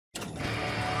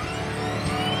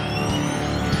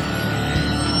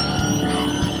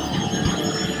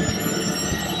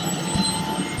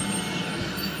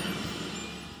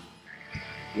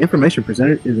The information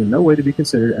presented is in no way to be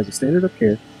considered as a standard of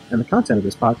care, and the content of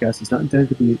this podcast is not intended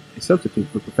to be a substitute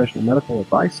for professional medical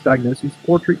advice, diagnosis,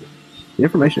 or treatment. The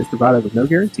information is provided with no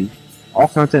guarantee. All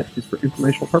content is for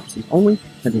informational purposes only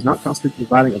and does not constitute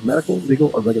providing of medical,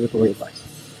 legal, or regulatory advice.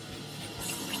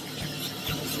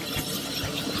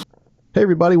 Hey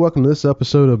everybody, welcome to this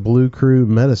episode of Blue Crew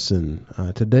Medicine.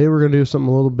 Today we're going to do something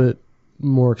a little bit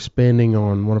more expanding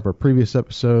on one of our previous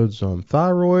episodes on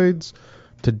thyroids.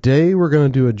 Today we're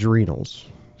going to do adrenals.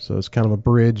 So it's kind of a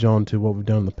bridge onto what we've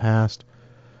done in the past.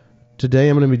 Today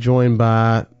I'm going to be joined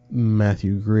by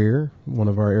Matthew Greer, one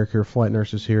of our Air Care flight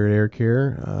nurses here at Air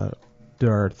Care. Did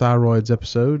our thyroids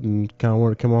episode and kind of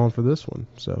wanted to come on for this one.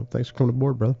 So thanks for coming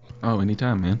aboard, brother. Oh,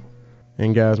 anytime, man.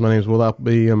 And guys, my name is Will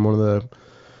Appleby. I'm one of the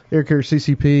Air Care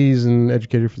CCPs and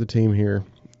educator for the team here.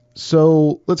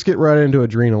 So let's get right into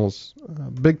adrenals.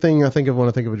 Big thing I think of when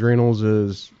I think of adrenals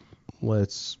is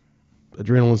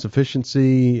adrenal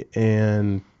insufficiency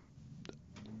and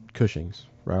Cushing's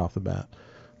right off the bat.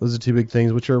 Those are two big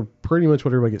things, which are pretty much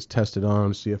what everybody gets tested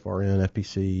on, CFRN,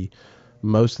 FPC,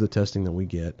 most of the testing that we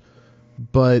get.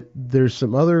 But there's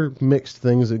some other mixed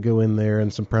things that go in there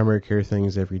and some primary care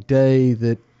things every day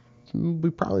that we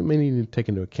probably may need to take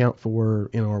into account for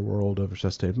in our world of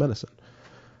resuscitative medicine.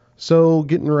 So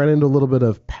getting right into a little bit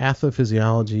of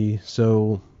pathophysiology.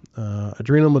 So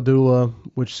adrenal medulla,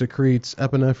 which secretes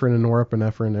epinephrine and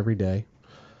norepinephrine every day.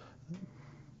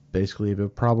 Basically, if you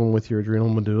have a problem with your adrenal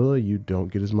medulla, you don't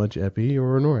get as much epi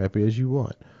or norepi as you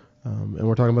want. And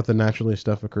we're talking about the naturally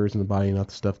stuff occurs in the body, not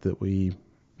the stuff that we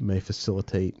may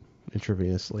facilitate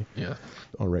intravenously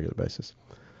on a regular basis.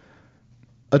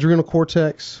 Adrenal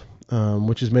cortex,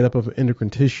 which is made up of endocrine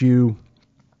tissue.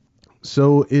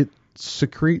 So it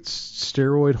secretes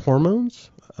steroid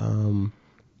hormones.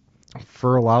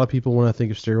 For a lot of people, when I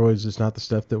think of steroids, it's not the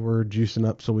stuff that we're juicing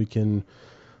up so we can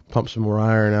pump some more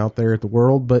iron out there at the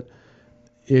world, but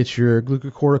it's your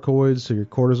glucocorticoids, so your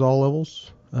cortisol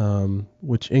levels,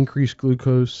 which increase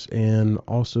glucose and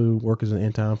also work as an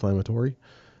anti-inflammatory.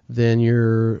 Then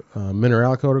your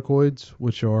mineralocorticoids,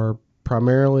 which are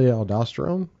primarily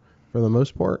aldosterone for the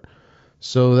most part.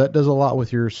 So that does a lot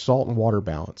with your salt and water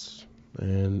balance,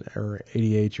 or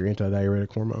ADH, your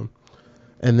antidiuretic hormone.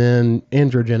 And then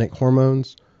androgenic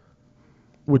hormones,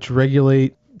 which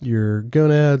regulate your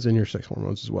gonads and your sex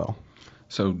hormones as well.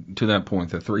 So to that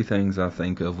point, the three things I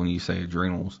think of when you say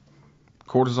adrenals: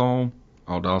 cortisol,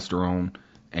 aldosterone,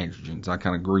 androgens. I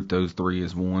kind of group those three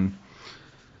as one.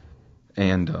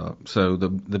 And so the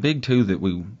big two that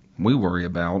we worry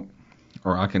about,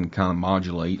 or I can kind of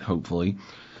modulate, hopefully,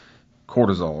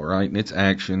 cortisol, right? And its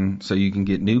action, so you can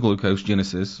get new glucose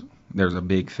genesis. There's a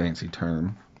big fancy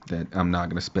term that I'm not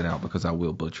going to spit out because I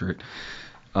will butcher it.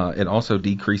 It also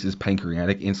decreases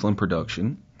pancreatic insulin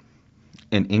production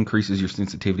and increases your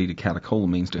sensitivity to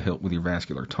catecholamines to help with your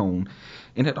vascular tone.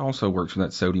 And it also works with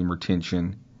that sodium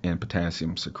retention and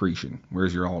potassium secretion.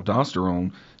 Whereas your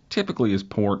aldosterone typically is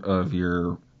part of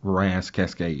your RAS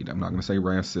cascade. I'm not going to say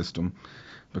RAS system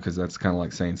because that's kind of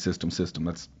like saying system.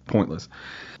 That's pointless.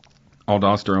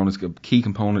 Aldosterone is a key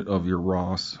component of your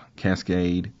ROS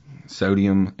cascade,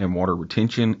 sodium and water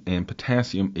retention, and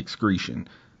potassium excretion.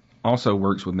 Also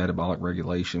works with metabolic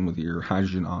regulation with your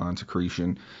hydrogen ion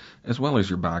secretion, as well as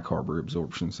your bicarb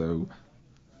reabsorption. So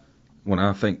when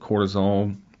I think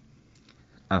cortisol,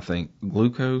 I think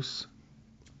glucose,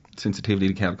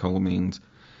 sensitivity to catecholamines,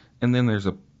 and then there's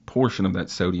a portion of that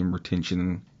sodium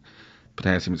retention,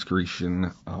 potassium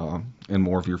excretion, and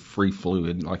more of your free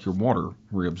fluid, like your water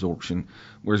reabsorption.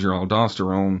 Whereas your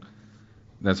aldosterone,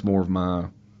 that's more of my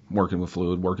working with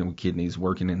fluid, working with kidneys,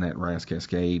 working in that RAS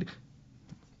cascade,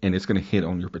 and it's going to hit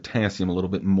on your potassium a little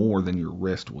bit more than your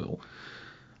rest will.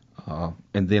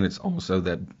 And then it's also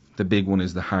that the big one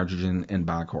is the hydrogen and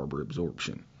bicarb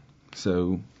reabsorption.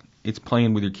 So it's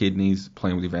playing with your kidneys,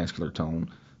 playing with your vascular tone,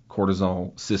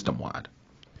 cortisol system-wide.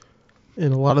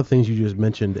 And a lot of things you just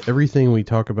mentioned, everything we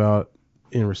talk about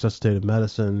in resuscitative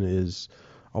medicine is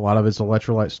a lot of it's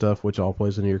electrolyte stuff, which all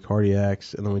plays into your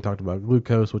cardiacs. And then we talked about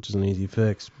glucose, which is an easy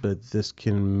fix, but this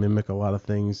can mimic a lot of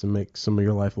things and make some of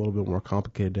your life a little bit more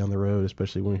complicated down the road,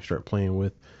 especially when you start playing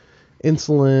with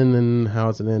insulin and how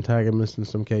it's an antagonist in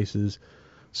some cases.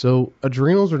 So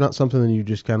adrenals are not something that you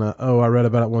just kind of, I read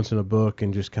about it once in a book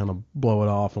and just kind of blow it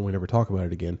off and we never talk about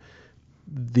it again.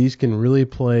 These can really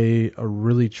play a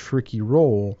really tricky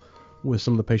role with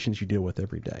some of the patients you deal with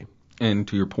every day. And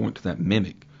to your point to that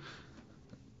mimic,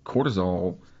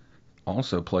 cortisol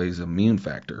also plays an immune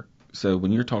factor. So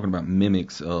when you're talking about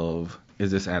mimics of,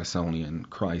 is this Addisonian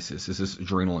crisis? Is this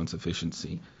adrenal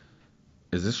insufficiency?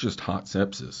 Is this just hot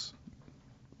sepsis?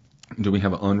 Do we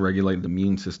have an unregulated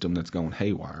immune system that's going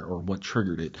haywire, or what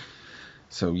triggered it?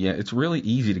 So yeah, it's really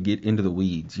easy to get into the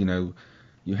weeds. You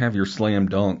have your slam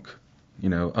dunk,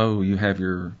 you have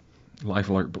your Life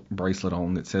Alert bracelet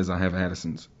on that says I have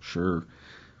Addison's. Sure.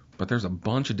 But there's a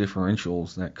bunch of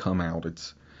differentials that come out.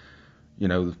 It's,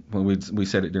 when we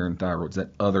said it during thyroids, that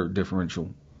other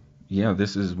differential. Yeah,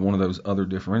 this is one of those other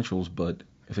differentials, but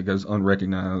if it goes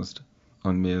unrecognized,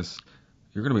 unmissed,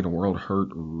 you're going to be in a world hurt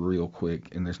real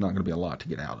quick, and there's not going to be a lot to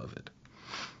get out of it.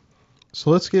 So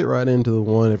let's get right into the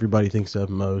one everybody thinks of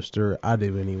most, or I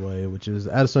do anyway, which is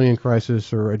Addisonian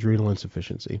crisis or adrenal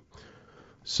insufficiency.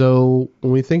 So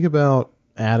when we think about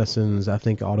Addison's, I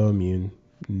think autoimmune.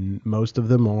 Most of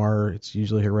them are. It's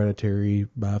usually hereditary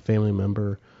by a family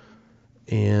member.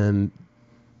 And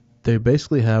they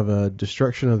basically have a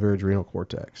destruction of their adrenal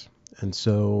cortex. And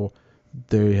so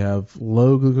they have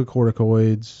low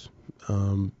glucocorticoids,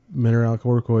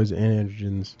 mineralocorticoids, and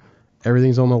androgens.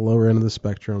 Everything's on the lower end of the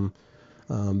spectrum.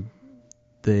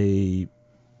 They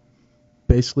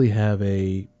basically have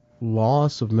a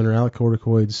loss of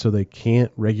mineralocorticoids, so they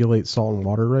can't regulate salt and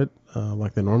water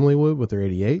like they normally would with their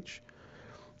ADH.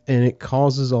 And it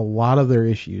causes a lot of their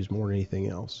issues more than anything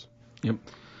else. Yep.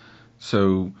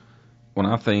 So when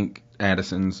I think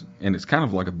Addison's, and it's kind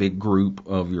of like a big group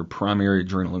of your primary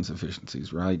adrenal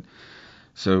insufficiencies, right?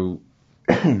 So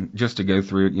just to go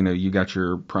through it, you got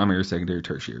your primary, secondary,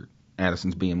 tertiary.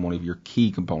 Addison's being one of your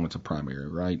key components of primary,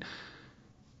 right?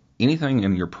 Anything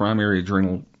in your primary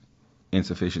adrenal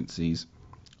insufficiencies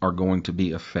are going to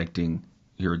be affecting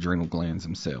your adrenal glands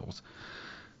themselves.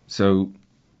 So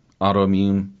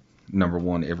autoimmune, number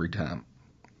one every time.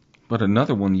 But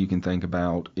another one you can think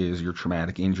about is your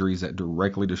traumatic injuries that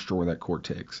directly destroy that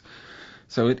cortex.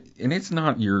 So it's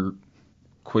not your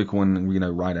quick one,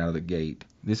 right out of the gate.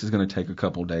 This is going to take a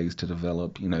couple days to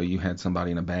develop. You had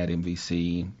somebody in a bad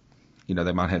MVC. They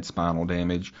might have had spinal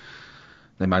damage.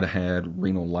 They might have had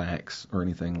renal lax or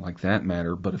anything like that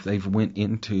matter. But if they've went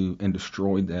into and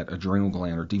destroyed that adrenal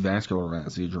gland or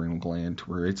devascularized the adrenal gland to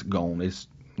where it's gone, it's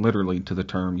literally to the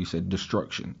term you said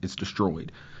destruction. It's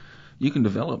destroyed. You can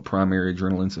develop primary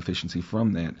adrenal insufficiency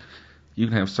from that. You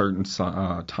can have certain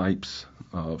types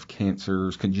of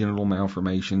cancers, congenital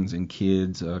malformations in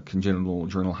kids. Congenital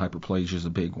adrenal hyperplasia is a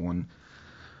big one.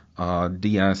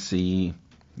 DIC,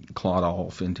 clot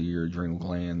off into your adrenal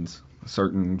glands.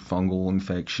 Certain fungal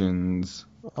infections.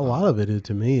 A lot of it,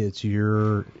 to me, it's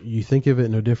you think of it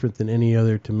no different than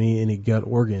any gut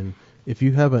organ. If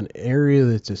you have an area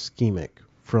that's ischemic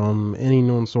from any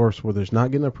known source where there's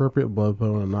not getting appropriate blood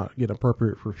flow and not getting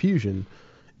appropriate perfusion,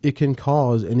 it can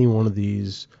cause any one of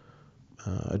these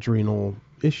adrenal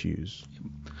issues.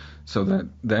 So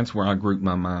that's where I group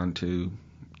my mind to,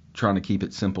 trying to keep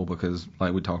it simple, because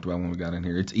like we talked about when we got in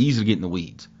here, it's easy to get in the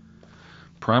weeds.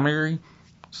 Primary,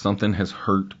 something has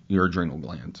hurt your adrenal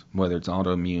glands, whether it's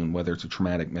autoimmune, whether it's a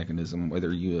traumatic mechanism,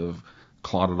 whether you have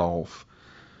clotted off,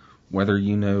 whether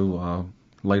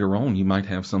later on you might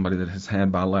have somebody that has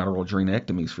had bilateral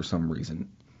adrenectomies for some reason.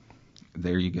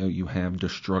 There you go. You have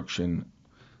destruction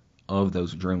of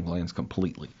those adrenal glands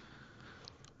completely.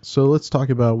 So we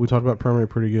talked about primary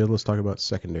pretty good. Let's talk about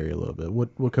secondary a little bit.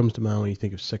 What comes to mind when you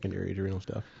think of secondary adrenal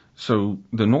stuff? So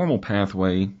the normal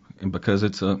pathway, and because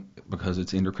it's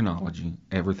endocrinology,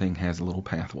 everything has a little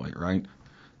pathway, right?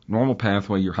 Normal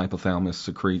pathway, your hypothalamus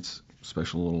secretes a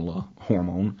special little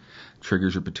hormone,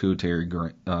 triggers your pituitary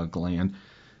gland.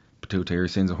 Pituitary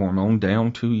sends a hormone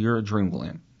down to your adrenal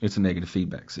gland. It's a negative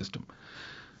feedback system.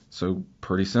 So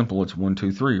pretty simple. It's 1,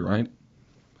 2, 3, right?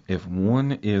 If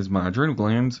 1 is my adrenal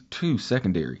glands, 2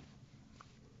 secondary.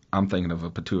 I'm thinking of a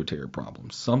pituitary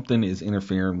problem. Something is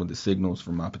interfering with the signals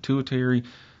from my pituitary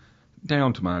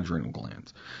down to my adrenal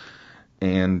glands.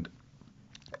 And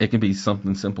it can be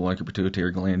something simple like your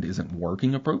pituitary gland isn't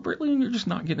working appropriately and you're just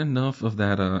not getting enough of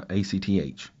that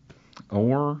ACTH.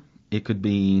 Or it could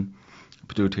be a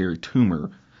pituitary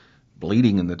tumor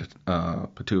bleeding in the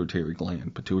pituitary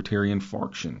gland, pituitary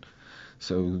infarction.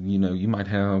 So, you might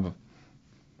have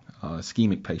a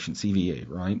ischemic patient, CVA,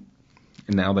 right?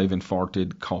 And now they've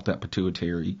infarcted, caught that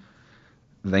pituitary.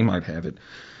 They might have it.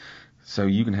 So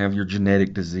you can have your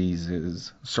genetic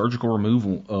diseases, surgical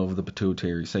removal of the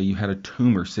pituitary. Say you had a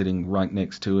tumor sitting right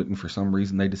next to it, and for some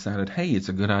reason they decided, hey, it's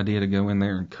a good idea to go in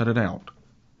there and cut it out.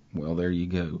 Well, there you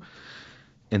go.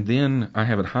 And then I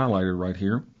have it highlighted right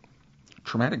here,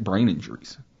 traumatic brain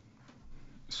injuries.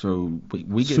 So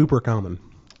we get super common.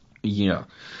 Yeah,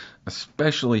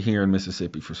 especially here in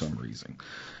Mississippi for some reason.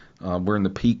 We're in the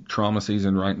peak trauma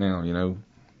season right now,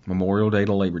 Memorial Day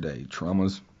to Labor Day.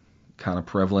 Trauma's kind of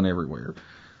prevalent everywhere.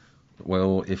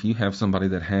 Well, if you have somebody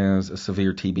that has a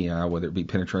severe TBI, whether it be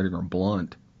penetrating or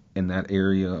blunt, and that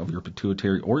area of your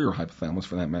pituitary or your hypothalamus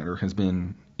for that matter has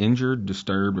been injured,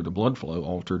 disturbed, or the blood flow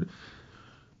altered,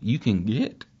 you can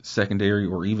get secondary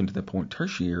or even to that point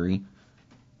tertiary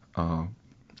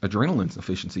adrenal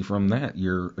insufficiency from that.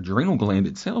 Your adrenal gland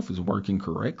itself is working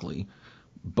correctly,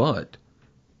 but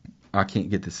I can't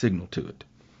get the signal to it.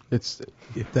 It's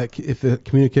if the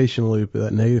communication loop,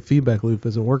 that negative feedback loop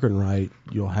isn't working right,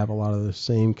 you'll have a lot of the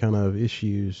same kind of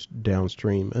issues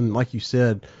downstream. And like you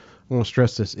said, I want to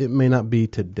stress this, it may not be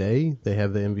today. They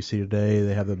have the MVC today,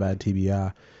 they have the bad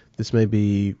TBI. This may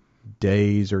be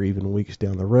days or even weeks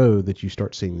down the road that you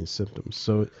start seeing these symptoms.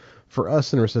 So for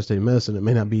us in resuscitative medicine, it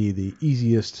may not be the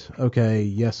easiest, okay,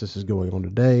 yes, this is going on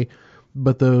today,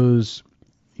 but those,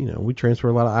 we transfer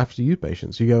a lot of ICU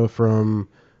patients. You go from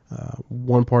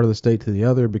one part of the state to the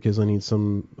other because they need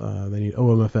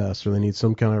OMFS or they need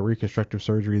some kind of reconstructive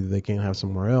surgery that they can't have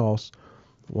somewhere else.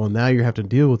 Well, now you have to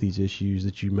deal with these issues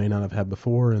that you may not have had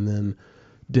before, and then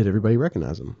did everybody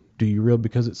recognize them? Do you really,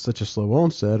 because it's such a slow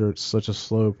onset or it's such a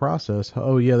slow process,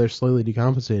 oh yeah, they're slowly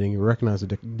decompensating, you recognize the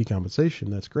decompensation,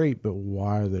 that's great, but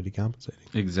why are they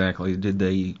decompensating? Exactly. Did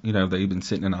they, they've been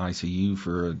sitting in ICU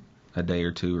for a day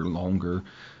or two or longer,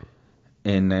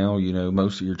 and now,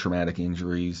 most of your traumatic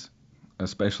injuries,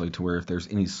 especially to where if there's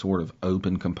any sort of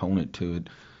open component to it,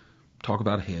 talk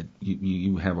about head.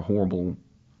 You have a horrible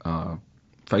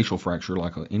facial fracture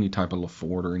like any type of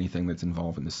Lafort or anything that's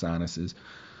involved in the sinuses.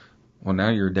 Well, now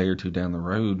you're a day or two down the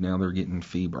road. Now they're getting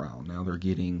febrile. Now they're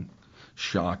getting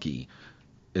shocky.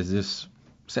 Is this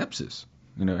sepsis?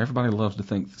 Everybody loves to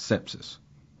think sepsis.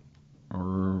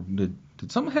 Or did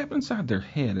something happen inside their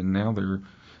head and now they're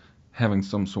having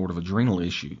some sort of adrenal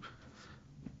issue?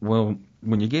 Well,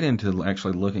 when you get into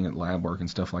actually looking at lab work and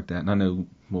stuff like that, and I know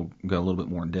we'll go a little bit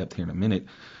more in depth here in a minute,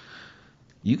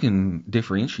 you can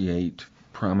differentiate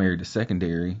primary to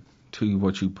secondary to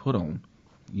what you put on.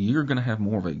 You're going to have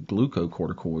more of a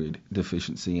glucocorticoid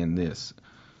deficiency in this.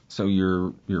 So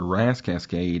your RAS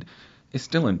cascade is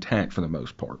still intact for the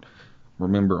most part.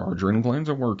 Remember, our adrenal glands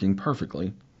are working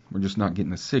perfectly. We're just not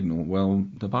getting a signal. Well,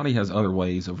 the body has other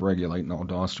ways of regulating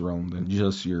aldosterone than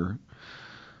just your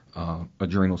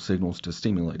adrenal signals to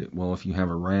stimulate it. Well, if you have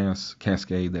a RAS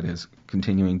cascade that is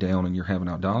continuing down and you're having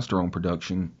aldosterone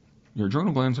production, your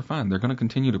adrenal glands are fine. They're going to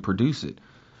continue to produce it.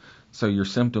 So your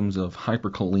symptoms of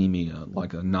hyperkalemia,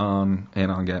 like a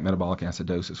non-anion gap metabolic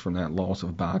acidosis from that loss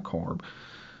of bicarb,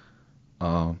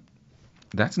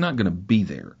 that's not going to be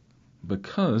there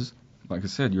because, like I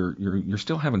said, you're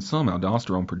still having some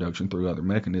aldosterone production through other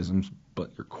mechanisms,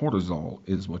 but your cortisol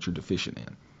is what you're deficient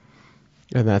in.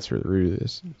 And that's where the root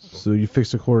is. So you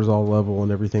fix the cortisol level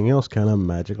and everything else kind of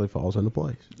magically falls into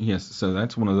place. Yes, so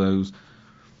that's one of those,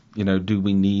 do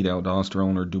we need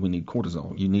aldosterone or do we need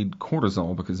cortisol? You need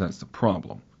cortisol because that's the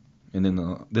problem. And then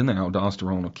the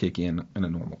aldosterone will kick in a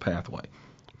normal pathway.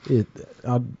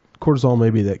 Cortisol may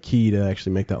be that key to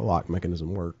actually make that lock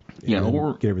mechanism work. Yeah,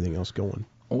 or get everything else going.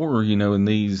 Or, in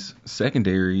these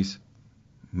secondaries,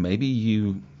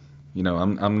 maybe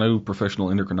I'm no professional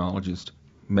endocrinologist.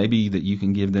 Maybe that you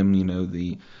can give them,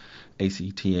 the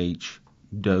ACTH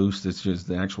dose that's just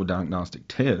the actual diagnostic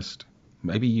test.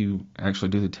 Maybe you actually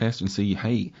do the test and see,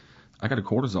 hey, I got a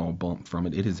cortisol bump from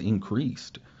it. It has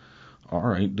increased. All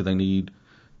right, do they need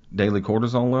daily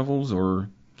cortisol levels, or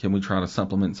can we try to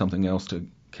supplement something else to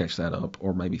catch that up,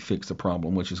 or maybe fix the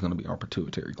problem, which is going to be our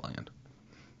pituitary gland?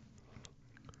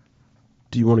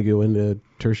 Do you want to go into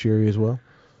tertiary as well?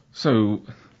 So,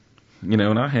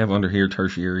 and I have under here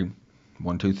tertiary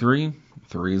 1, 2, 3.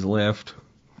 3 is left.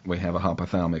 We have a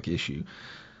hypothalamic issue.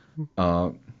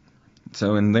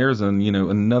 So, and there's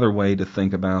another way to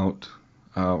think about,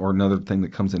 or another thing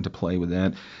that comes into play with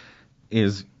that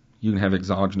is you can have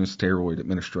exogenous steroid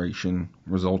administration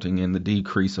resulting in the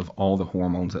decrease of all the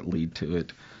hormones that lead to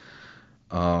it.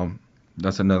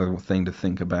 That's another thing to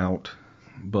think about.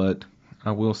 But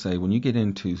I will say, when you get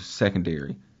into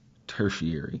secondary,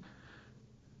 tertiary,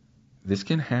 this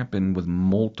can happen with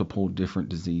multiple different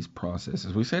disease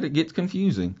processes. We said it gets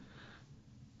confusing.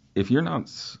 Because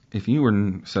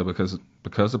the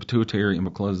pituitary and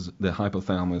because the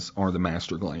hypothalamus are the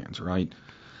master glands, right?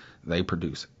 They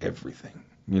produce everything,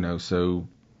 so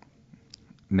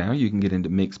now you can get into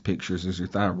mixed pictures. Is your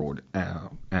thyroid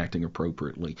acting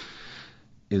appropriately?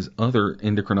 Is other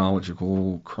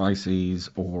endocrinological crises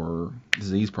or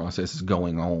disease processes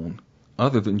going on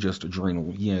other than just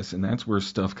adrenal? Yes, and that's where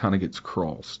stuff kind of gets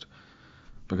crossed.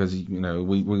 Because,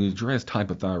 we addressed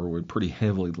hypothyroid pretty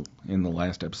heavily in the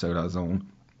last episode I was on.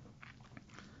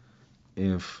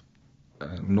 If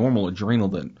a normal adrenal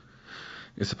that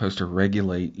is supposed to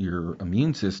regulate your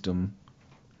immune system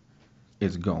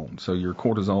is gone. So your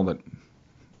cortisol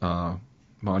that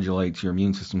modulates your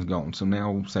immune system is gone. So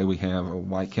now, say we have a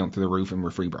white count through the roof and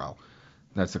we're febrile.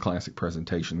 That's the classic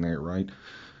presentation there, right?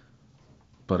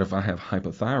 But if I have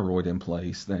hypothyroid in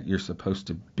place, that you're supposed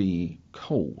to be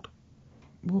cold.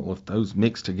 Well, if those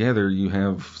mix together, you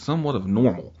have somewhat of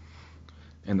normal.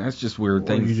 And that's just where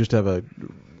things... Or you just have a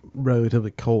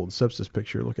relatively cold sepsis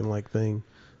picture looking like thing.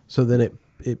 So then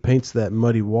it paints that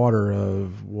muddy water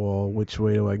of, well, which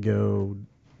way do I go?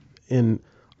 And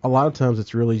a lot of times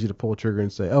it's real easy to pull a trigger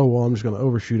and say, oh, well, I'm just going to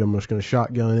overshoot. I'm just going to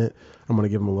shotgun it. I'm going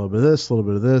to give them a little bit of this, a little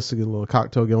bit of this, to get a little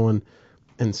cocktail going.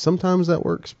 And sometimes that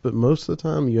works, but most of the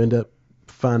time you end up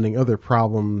finding other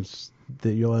problems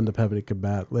that you'll end up having to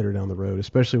combat later down the road,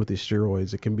 especially with these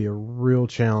steroids. It can be a real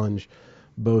challenge,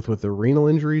 both with the renal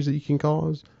injuries that you can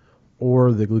cause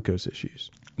or the glucose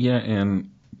issues. Yeah, and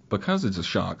because it's a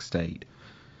shock state,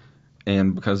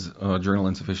 and because adrenal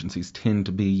insufficiencies tend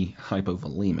to be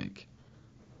hypovolemic,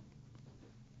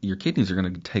 your kidneys are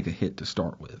going to take a hit to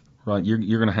start with, right?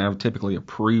 You're going to have typically a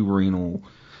pre-renal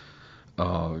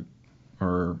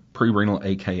or pre-renal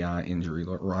AKI injury,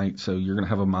 right? So you're going to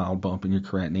have a mild bump in your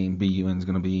creatinine. BUN is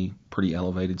going to be pretty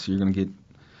elevated, so you're going to get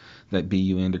that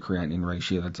BUN to creatinine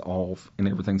ratio that's off, and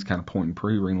everything's kind of pointing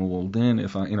pre-renal. Well, then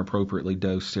if I inappropriately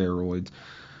dose steroids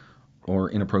or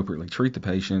inappropriately treat the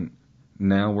patient,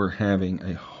 now we're having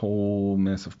a whole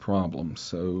mess of problems.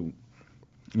 So,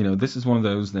 this is one of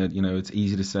those that, it's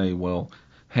easy to say, well,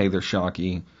 hey, they're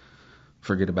shocky,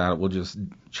 forget about it, we'll just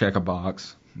check a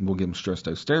box, we'll give them stress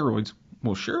dose steroids.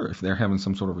 Well, sure, if they're having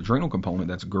some sort of adrenal component,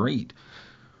 that's great.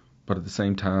 But at the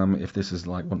same time, if this is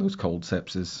like one of those cold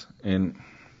sepsis, and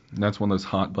that's one of those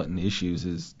hot button issues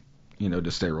is, do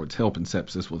steroids help in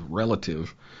sepsis with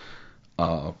relative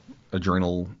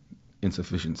adrenal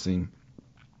insufficiency?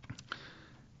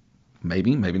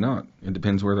 Maybe, maybe not. It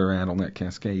depends where they're at on that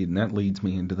cascade, and that leads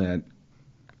me into that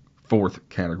fourth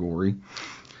category.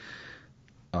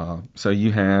 So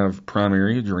you have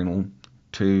primary adrenal.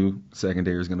 2,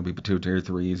 secondary is going to be pituitary.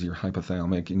 3 is your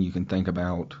hypothalamic, and you can think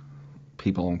about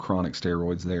people on chronic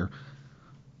steroids there.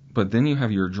 But then you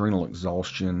have your adrenal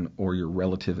exhaustion or your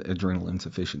relative adrenal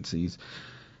insufficiencies,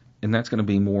 and that's going to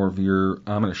be more of your,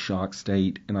 I'm in a shock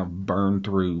state and I've burned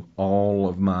through all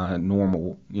of my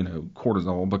normal,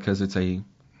 cortisol, because it's a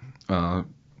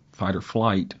fight or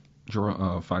flight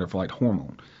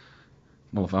hormone.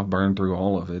 Well, if I've burned through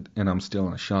all of it and I'm still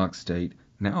in a shock state,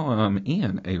 now I'm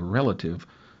in a relative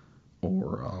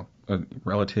adrenal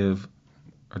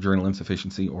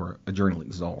insufficiency or adrenal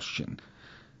exhaustion.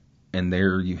 And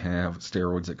there you have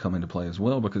steroids that come into play as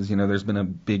well, because, there's been a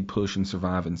big push in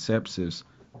surviving sepsis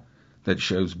that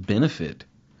shows benefit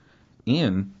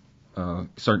in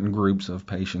certain groups of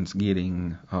patients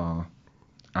getting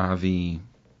IV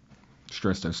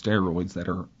stress dose steroids that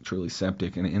are truly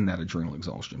septic and in that adrenal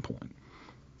exhaustion point.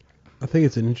 I think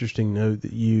it's an interesting note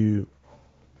that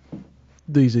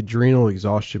these adrenal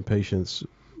exhaustion patients,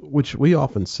 which we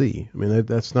often see, I mean,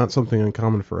 that's not something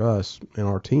uncommon for us in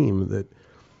our team, that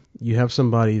you have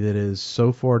somebody that is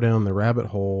so far down the rabbit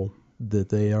hole that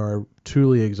they are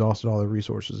truly exhausted all their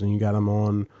resources, and you got them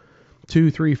on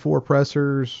 2, 3, 4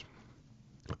 pressors.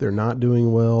 They're not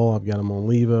doing well. I've got them on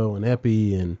Levo and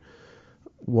Epi, and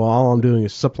all I'm doing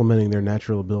is supplementing their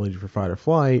natural ability for fight or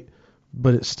flight,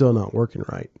 but it's still not working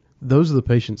right. Those are the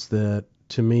patients that,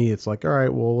 to me, it's like, all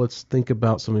right, well, let's think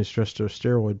about some of these stress dose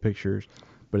steroid pictures,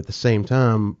 but at the same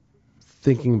time,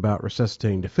 thinking about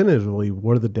resuscitating definitively,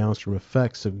 what are the downstream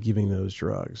effects of giving those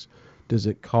drugs? Does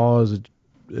it cause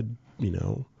an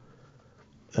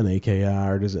AKI,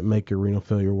 or does it make your renal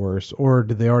failure worse? Or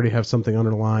do they already have something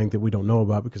underlying that we don't know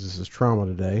about because this is trauma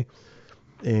today,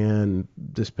 and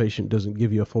this patient doesn't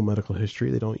give you a full medical history?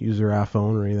 They don't use their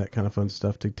iPhone or any of that kind of fun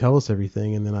stuff to tell us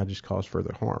everything, and then I just cause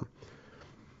further harm.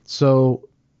 So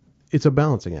it's a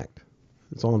balancing act.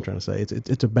 That's all I'm trying to say.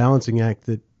 It's a balancing act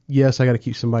that, yes, I got to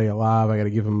keep somebody alive. I got to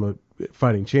give them a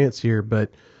fighting chance here,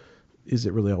 but is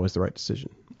it really always the right decision?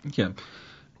 Yeah.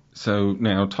 So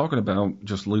now talking about,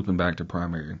 just looping back to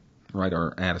primary, right,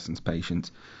 our Addison's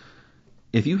patients,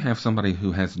 if you have somebody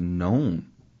who has known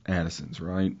Addison's,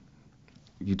 right,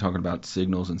 you're talking about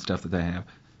signals and stuff that they have.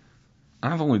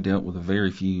 I've only dealt with a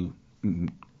very few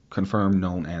confirmed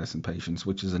known Addison patients,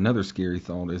 which is another scary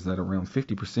thought, is that around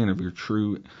 50% of your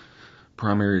true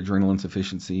primary adrenal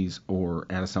insufficiencies or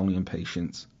Addisonian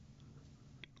patients,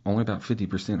 only about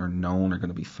 50% are known or going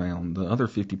to be found. The other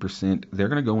 50%, they're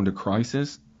going to go into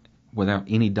crisis without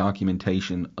any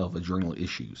documentation of adrenal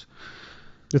issues.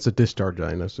 It's a discharge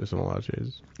diagnosis in a lot of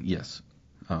cases. Yes.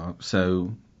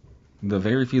 So the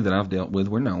very few that I've dealt with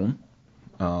were known,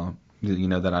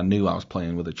 that I knew I was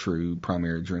playing with a true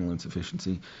primary adrenal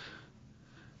insufficiency.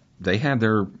 They had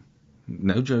their,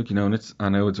 no joke, and I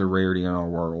know it's a rarity in our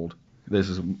world. This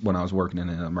is when I was working in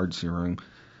an emergency room.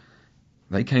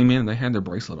 They came in and they had their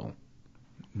bracelet on.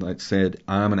 That said,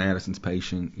 I'm an Addison's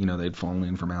patient. They'd flown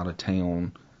in from out of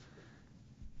town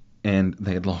and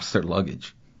they had lost their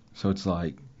luggage. So it's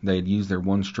like they had used their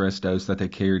one stress dose that they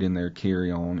carried in their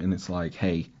carry-on, and it's like,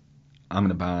 hey, I'm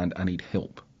in a bind. I need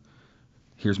help.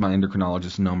 Here's my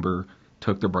endocrinologist number.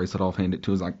 Took their bracelet off, handed it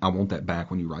to us, like, I want that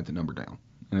back when you write the number down.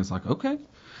 And it's like, okay.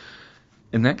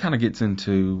 And that kind of gets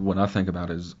into what I think about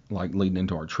as like leading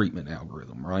into our treatment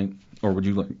algorithm, right? Or would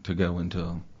you like to go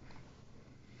into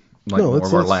more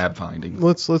of our lab findings?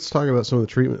 Let's talk about some of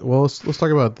the treatment. Well, let's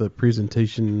talk about the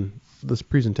presentation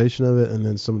of it, and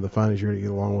then some of the findings you're going to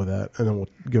get along with that, and then we'll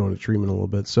go into treatment a little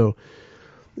bit. So,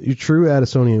 your true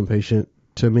Addisonian patient,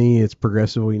 to me, it's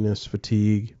progressive weakness,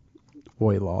 fatigue,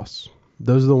 weight loss.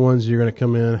 Those are the ones you're going to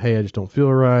come in, hey, I just don't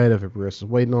feel right. I have progressive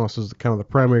weight loss. Is kind of the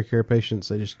primary care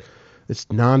patients. It's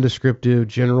non-descriptive,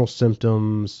 general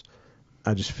symptoms.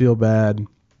 I just feel bad.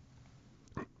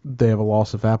 They have a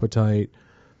loss of appetite.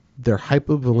 They're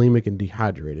hypovolemic and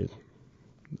dehydrated.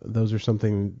 Those are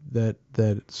something that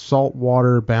salt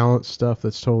water balance stuff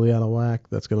that's totally out of whack.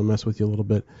 That's going to mess with you a little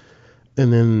bit.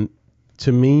 And then,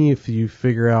 to me, if you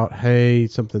figure out, hey,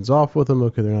 something's off with them,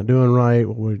 okay, they're not doing right,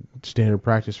 what would standard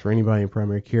practice for anybody in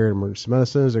primary care and emergency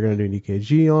medicine is they're going to do an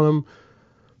EKG on them,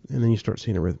 and then you start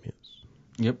seeing arrhythmias.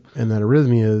 Yep. And that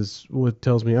arrhythmia is what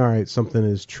tells me, all right, something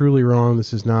is truly wrong.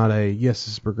 This is not this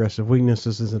is progressive weakness.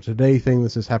 This isn't a today thing.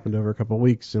 This has happened over a couple of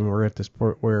weeks, and we're at this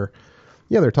point where,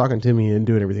 yeah, they're talking to me and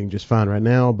doing everything just fine right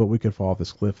now, but we could fall off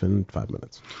this cliff in 5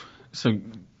 minutes. So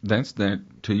that's that.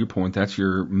 To your point, that's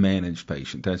your managed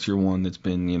patient. That's your one that's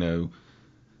been,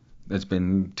 that's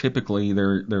been typically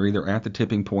they're either at the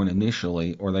tipping point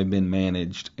initially, or they've been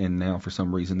managed, and now for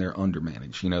some reason they're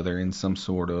undermanaged. They're in some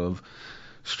sort of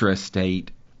stress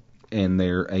state, and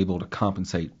they're able to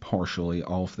compensate partially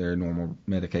off their normal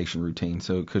medication routine.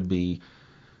 So it could be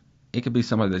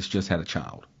somebody that's just had a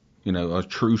child, a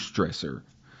true stressor.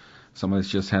 Somebody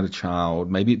that's just had a child.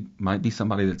 Maybe it might be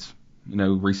somebody that's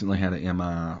recently had an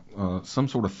MI, some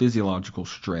sort of physiological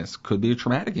stress. Could be a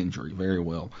traumatic injury, very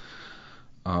well.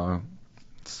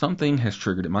 Something has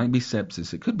triggered. It might be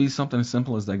sepsis. It could be something as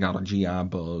simple as they got a GI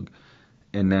bug,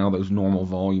 and now those normal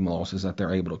volume losses that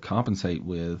they're able to compensate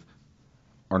with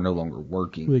are no longer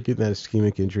working. We get that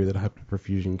ischemic injury, that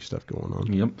hyperperfusion stuff going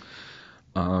on.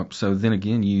 Yep. So then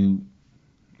again,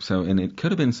 and it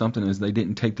could have been something as they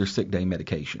didn't take their sick day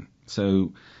medication.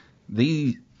 So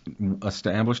the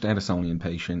established Addisonian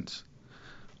patients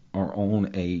are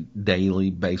on a daily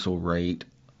basal rate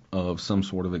of some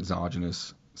sort of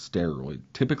exogenous steroid.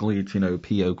 Typically, it's,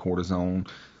 PO cortisone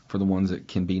for the ones that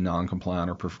can be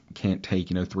non-compliant or can't take,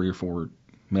 3 or 4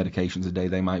 medications a day.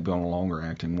 They might be on a longer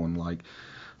acting one like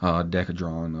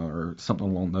Decadron or something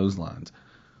along those lines.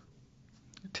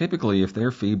 Typically, if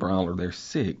they're febrile or they're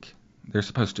sick, they're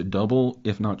supposed to double,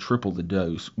 if not triple the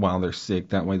dose while they're sick.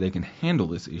 That way they can handle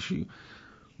this issue.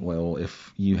 Well,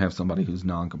 if you have somebody who's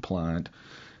non-compliant,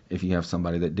 if you have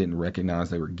somebody that didn't recognize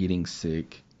they were getting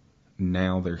sick,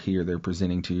 now they're here, they're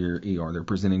presenting to your ER, they're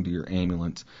presenting to your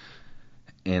ambulance,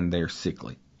 and they're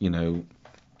sickly. To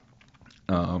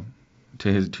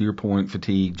your point,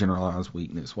 fatigue, generalized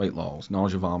weakness, weight loss,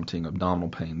 nausea, vomiting, abdominal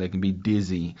pain. They can be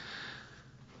dizzy,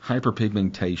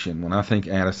 hyperpigmentation. When I think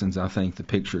Addison's, I think the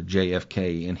picture of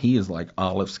JFK, and he is like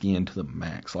olive skin to the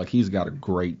max. Like, he's got a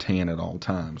great tan at all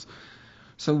times.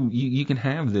 So you can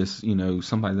have this,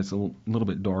 somebody that's a little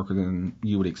bit darker than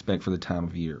you would expect for the time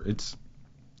of year.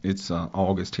 It's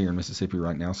August here in Mississippi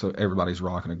right now, so everybody's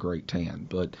rocking a great tan.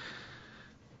 But,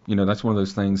 that's one of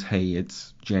those things, hey,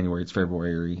 it's January, it's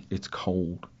February, it's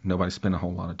cold. Nobody spent a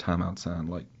whole lot of time outside.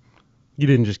 Like, you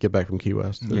didn't just get back from Key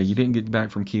West. Yeah, you didn't get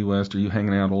back from Key West, or you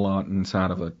hanging out a lot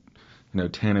inside of a,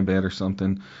 tanning bed or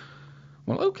something.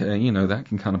 Well, okay, that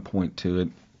can kind of point to it.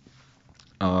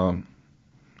 And,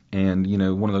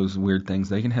 one of those weird things,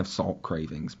 they can have salt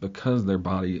cravings because their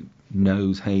body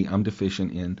knows, hey, I'm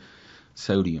deficient in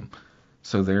sodium.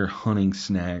 So they're hunting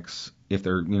snacks. If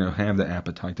they're, have the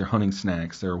appetite, they're hunting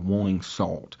snacks. They're wanting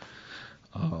salt.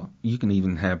 You can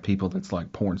even have people that's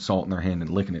like pouring salt in their hand and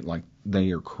licking it like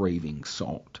they are craving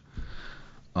salt.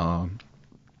 And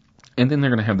then they're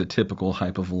going to have the typical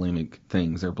hypovolemic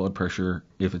things. Their blood pressure,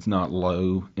 if it's not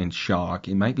low and shock,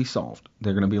 it might be soft.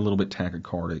 They're going to be a little bit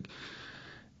tachycardic.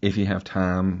 If you have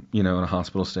time, in a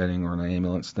hospital setting or an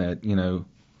ambulance that,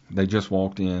 they just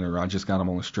walked in, or I just got them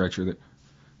on a stretcher, that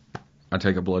I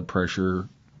take a blood pressure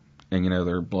and,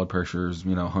 their blood pressure is,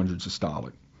 100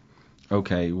 systolic.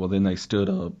 Okay, well then they stood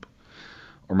up,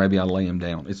 or maybe I lay them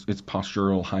down. It's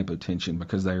postural hypotension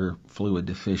because they're fluid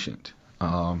deficient.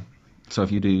 So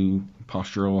if you do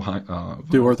postural,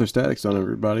 do orthostatics on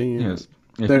everybody. yes,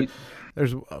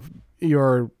 There's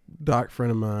your doc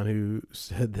friend of mine who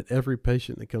said that every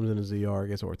patient that comes in his ER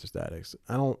gets orthostatics.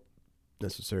 I don't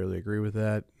necessarily agree with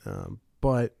that,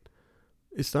 but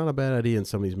it's not a bad idea in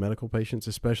some of these medical patients,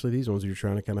 especially these ones you're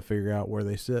trying to kind of figure out where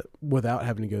they sit without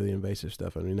having to go to the invasive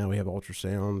stuff. I mean, now we have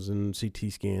ultrasounds and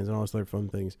CT scans and all this other fun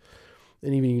things.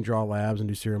 And even you can draw labs and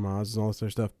do seromyas and all this other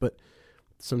stuff. But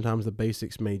sometimes the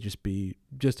basics may just be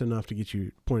just enough to get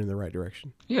you pointed in the right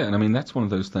direction. Yeah, and I mean, that's one of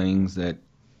those things that,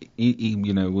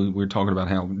 we're talking about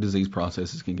how disease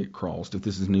processes can get crossed. If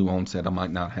this is new onset,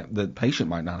 the patient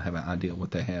might not have an idea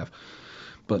what they have.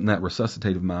 But in that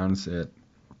resuscitative mindset,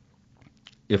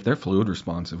 if they're fluid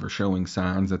responsive or showing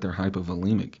signs that they're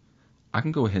hypovolemic, I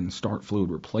can go ahead and start fluid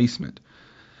replacement,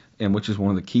 and which is one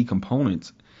of the key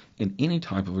components in any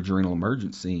type of adrenal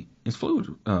emergency is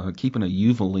fluid, keeping a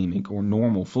euvolemic or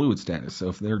normal fluid status. So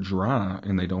if they're dry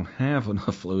and they don't have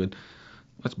enough fluid,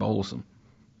 let's bolus them,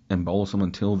 and bolus them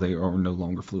until they are no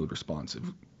longer fluid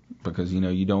responsive. Because,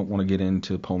 you don't want to get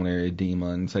into pulmonary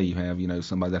edema and say you have,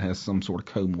 somebody that has some sort of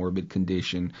comorbid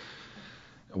condition.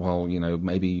 Well,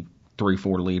 maybe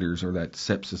 3-4 liters or that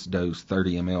sepsis dose,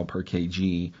 30 ml per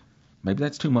kg, maybe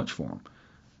that's too much for them.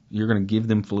 You're going to give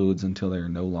them fluids until they are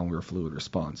no longer fluid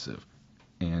responsive.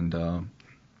 And,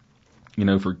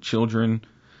 for children,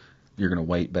 you're going to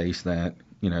weight base that.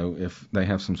 If they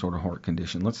have some sort of heart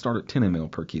condition, let's start at 10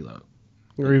 ml per kilo.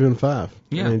 Or even 5.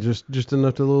 Yeah. I mean, just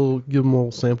enough to give them a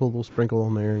little sample, a little sprinkle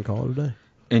on there and call it a day.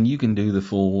 And you can do the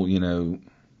full,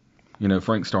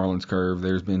 Frank Starlin's curve.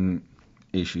 There's been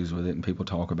issues with it, and people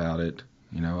talk about it.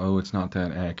 It's not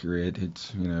that accurate.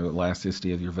 It's,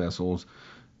 elasticity of your vessels.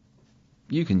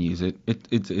 You can use it.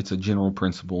 It's a general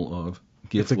principle of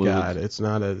give fluids. It's a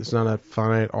guide. It's not a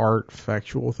finite art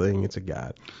factual thing. It's a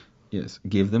guide. Yes,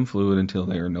 give them fluid until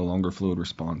they are no longer fluid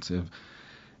responsive,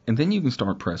 and then you can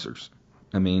start pressors.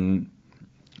 I mean,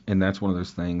 and that's one of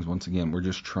those things. Once again, we're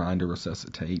just trying to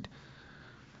resuscitate.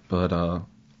 But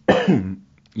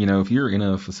if you're in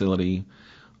a facility,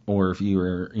 or if you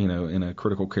are, in a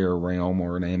critical care realm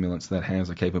or an ambulance that has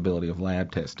a capability of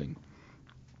lab testing.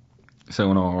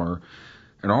 So in our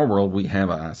world, we have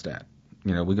an ISTAT.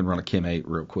 We can run a Chem 8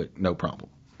 real quick, no problem.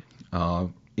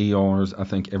 ERs, I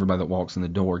think everybody that walks in the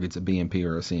door gets a BMP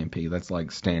or a CMP. That's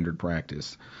like standard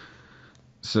practice.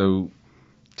 So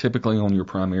typically on your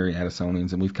primary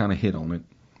Addisonians, and we've kind of hit on it,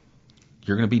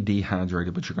 you're going to be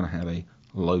dehydrated, but you're going to have a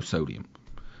low sodium,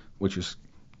 which is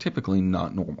typically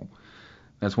not normal.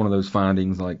 That's one of those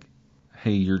findings like,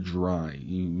 hey, you're dry,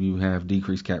 you have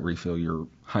decreased cat refill, you're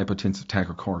hypotensive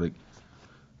tachycardic,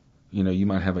 you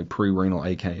might have a pre-renal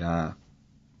AKI,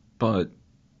 but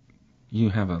you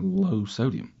have a low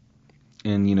sodium.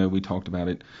 And, we talked about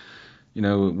it,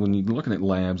 when you're looking at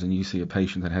labs and you see a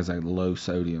patient that has a low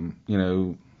sodium,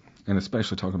 and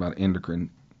especially talking about endocrine,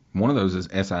 one of those is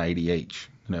SIADH,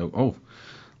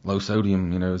 low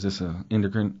sodium, is this a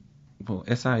endocrine? Well,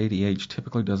 SIADH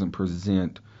typically doesn't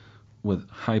present with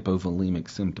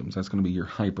hypovolemic symptoms. That's going to be your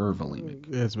hypervolemic.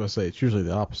 Yeah, I was about to say, it's usually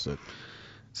the opposite.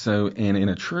 So, and in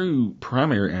a true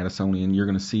primary Addisonian, you're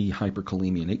going to see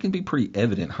hyperkalemia. And it can be pretty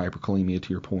evident hyperkalemia, to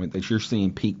your point, that you're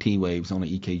seeing peak T waves on an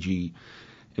EKG.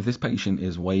 If this patient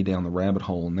is way down the rabbit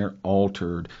hole and they're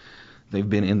altered, they've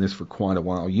been in this for quite a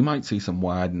while, you might see some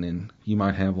widening. You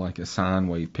might have like a sine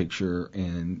wave picture,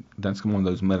 and that's one of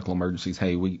those medical emergencies.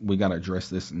 Hey, we got to address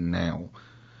this now.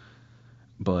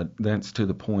 But that's to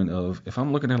the point of, if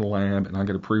I'm looking at a lab and I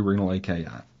get a pre-renal AKI,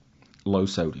 low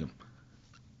sodium,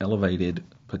 elevated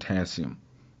potassium,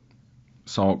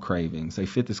 salt cravings, they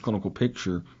fit this clinical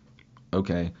picture,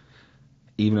 okay,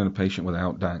 even in a patient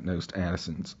without diagnosed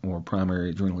Addison's or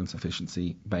primary adrenal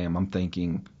insufficiency, bam, I'm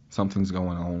thinking something's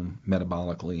going on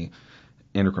metabolically,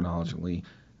 endocrinologically,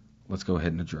 let's go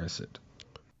ahead and address it.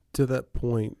 To that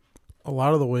point, a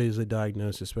lot of the ways they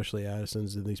diagnose, especially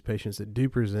Addison's, in these patients that do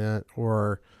present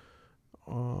or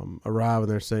arrive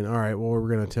and they're saying, all right, well, we're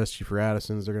going to test you for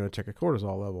Addison's, they're going to check a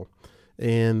cortisol level.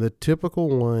 And the typical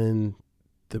one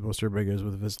that most everybody goes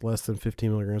with, if it's less than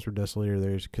 15 milligrams per deciliter,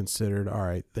 there's considered, all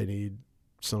right, they need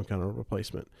some kind of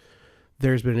replacement.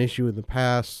 There's been an issue in the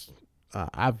past,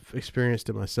 I've experienced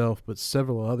it myself, but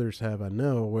several others have, I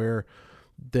know, where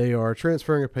they are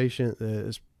transferring a patient that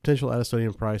is potential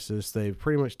Addisonian crisis. They've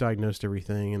pretty much diagnosed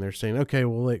everything, and they're saying, okay,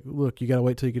 well, look, you got to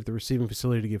wait till you get to the receiving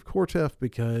facility to give Cortef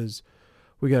because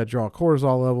we got to draw a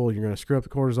cortisol level. You're going to screw up the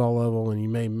cortisol level, and you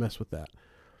may mess with that.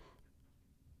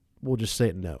 We'll just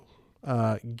say no.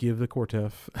 give the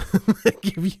Cortef.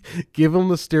 give them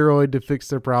the steroid to fix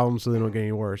their problem so they don't get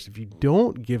any worse. If you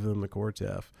don't give them the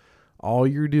Cortef, all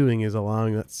you're doing is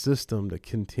allowing that system to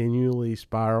continually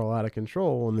spiral out of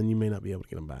control, and then you may not be able to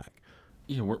get them back.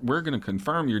 Yeah, we're going to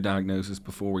confirm your diagnosis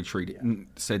before we treat it.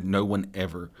 Said no one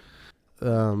ever.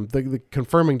 The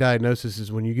confirming diagnosis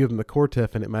is when you give them the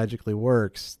Cortef and it magically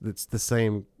works. It's the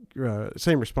same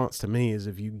response to me as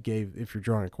if you're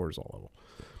drawing a cortisol level.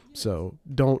 So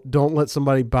don't let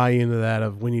somebody buy into that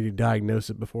of we need to diagnose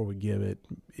it before we give it.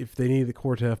 If they need the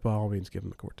Cortef, by all means, give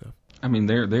them the Cortef. I mean,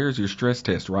 there's your stress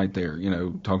test right there.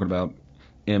 Talking about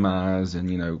MIs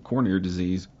and coronary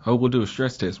disease. Oh, we'll do a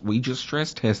stress test. We just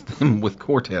stress test them with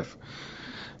Cortef.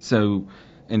 So,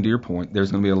 and to your point,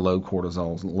 there's going to be a low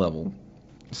cortisol level.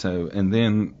 So, and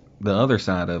then the other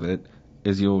side of it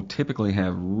is you'll typically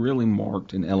have really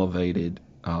marked and elevated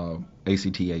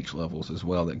ACTH levels as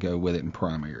well that go with it in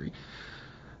primary.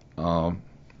 So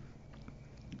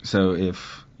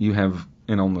if you have,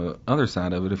 and on the other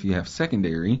side of it, if you have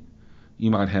secondary,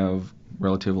 you might have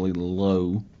relatively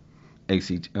low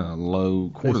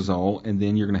low cortisol, and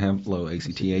then you're going to have low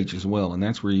ACTH as well, and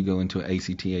that's where you go into an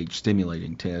ACTH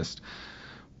stimulating test.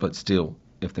 But still,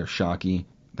 if they're shocky,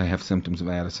 they have symptoms of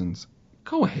Addison's,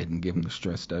 go ahead and give them the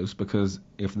stress dose, because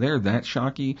if they're that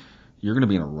shocky, you're going to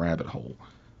be in a rabbit hole.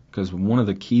 Because one of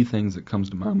the key things that comes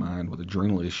to my mind with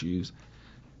adrenal issues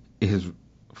is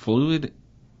fluid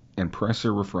and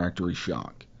pressor refractory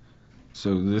shock.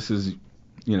 So this is,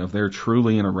 if they're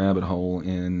truly in a rabbit hole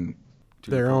and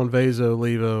they're on vaso,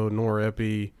 levo,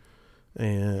 norepi,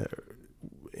 and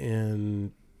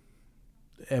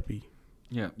epi.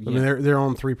 Yeah. I mean, they're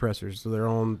on 3 pressors, so they're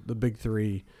on the big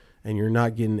 3, and you're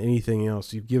not getting anything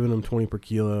else. You've given them 20 per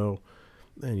kilo,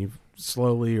 and you've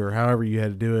slowly or however you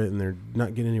had to do it, and they're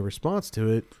not getting any response to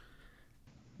it.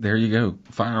 There you go.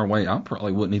 Fire away. I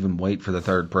probably wouldn't even wait for the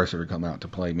 3rd pressor to come out to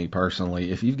play, me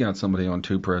personally. If you've got somebody on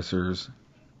 2 pressors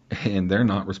and they're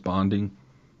not responding,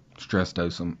 stress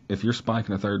dose them. If you're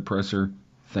spiking a 3rd pressor,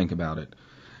 think about it.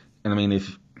 And I mean,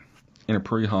 if in a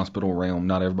pre-hospital realm,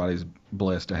 not everybody's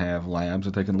blessed to have labs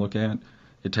that they can look at.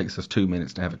 It takes us 2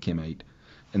 minutes to have a Chem8,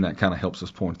 and that kind of helps us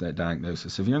point to that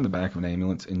diagnosis. If you're in the back of an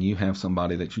ambulance and you have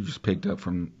somebody that you just picked up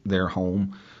from their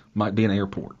home, might be an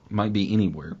airport, might be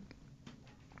anywhere.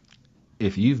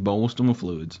 If you've bolused them with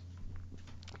fluids,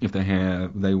 if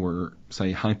they were,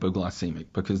 say, hypoglycemic,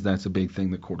 because that's a big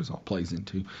thing that cortisol plays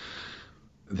into.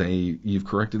 You've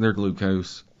corrected their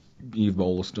glucose, you've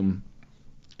bolused them.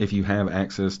 If you have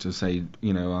access to, say,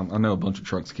 I know a bunch of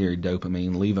trucks carry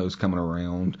dopamine, levo's coming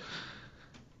around.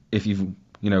 If you've,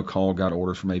 got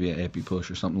orders for maybe an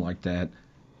EpiPush or something like that,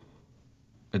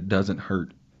 it doesn't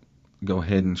hurt. Go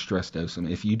ahead and stress dose them.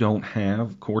 If you don't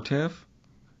have Cortef,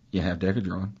 you have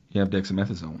Decadron, you have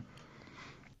dexamethasone.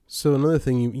 So another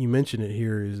thing, you mentioned it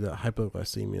here, is that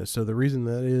hypoglycemia. So the reason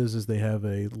that is they have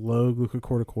a low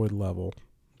glucocorticoid level.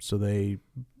 So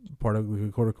part of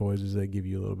glucocorticoids is they give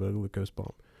you a little bit of glucose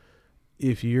bump.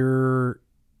 If you're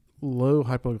low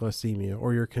hypoglycemia,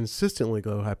 or you're consistently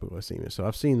low hypoglycemia, so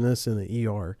I've seen this in the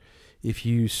ER, if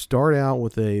you start out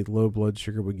with a low blood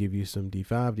sugar, we'll give you some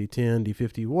D5, D10,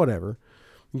 D50, whatever,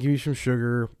 we'll give you some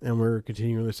sugar, and we're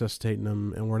continually resuscitating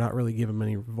them, and we're not really giving them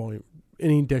any volume,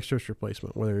 any dextrose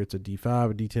replacement, whether it's a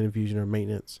D5, a D10 infusion, or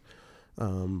maintenance.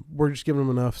 We're just giving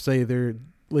them enough, say their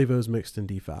levo's mixed in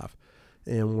D5.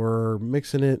 And we're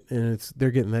mixing it, and they're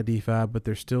getting that D5, but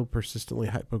they're still persistently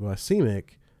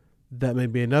hypoglycemic. That may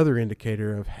be another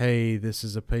indicator of, hey, this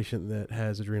is a patient that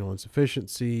has adrenal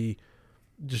insufficiency.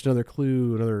 Just another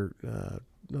clue,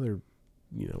 another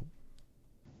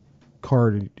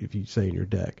card, if you say, in your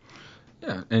deck.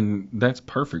 Yeah, and that's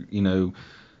perfect.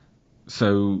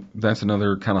 So that's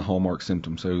another kind of hallmark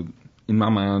symptom. So in my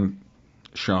mind,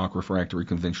 shock, refractory,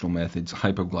 conventional methods,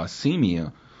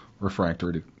 hypoglycemia,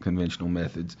 refractory to conventional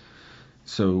methods.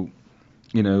 So,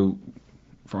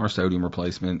 for our sodium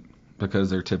replacement, because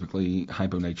they're typically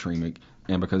hyponatremic,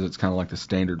 and because it's kind of like the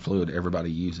standard fluid everybody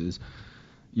uses,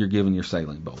 you're giving your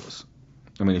saline bolus.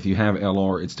 I mean, if you have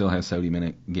LR, it still has sodium in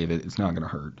it, give it. It's not going to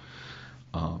hurt.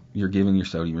 You're giving your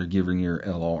sodium. You're giving your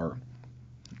LR.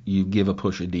 You give a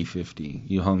push of D50.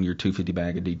 You hung your 250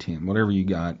 bag of D10. Whatever you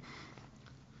got.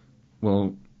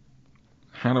 Well,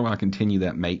 how do I continue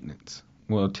that maintenance?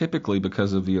 Well, typically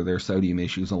because of their sodium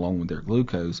issues along with their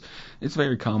glucose, it's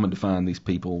very common to find these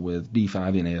people with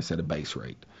D5NS at a base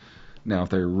rate. Now, if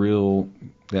they're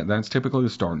that's typically the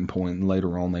starting point, and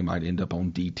later on they might end up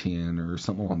on D10 or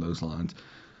something along those lines.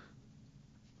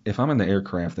 If I'm in the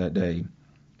aircraft that day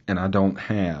and I don't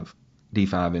have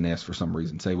D5NS for some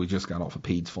reason, say we just got off a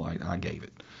PEDS flight, I gave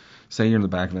it. Say you're in the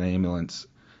back of an ambulance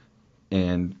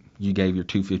and you gave your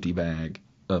 250 bag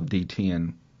of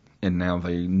D10, and now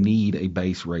they need a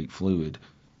base rate fluid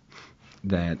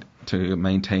that to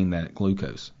maintain that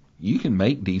glucose. You can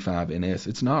make D5NS.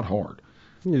 It's not hard.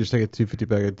 You just take a 250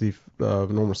 bag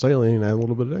of normal saline and add a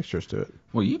little bit of extras to it.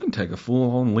 Well, you can take a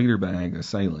full-on liter bag of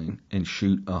saline and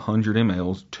shoot 100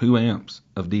 mLs, 2 amps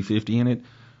of D50 in it.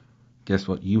 Guess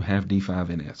what? You have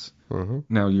D5NS. Mm-hmm.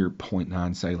 Now your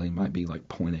 0.9 saline might be like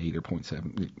 0.8 or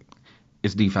 0.7.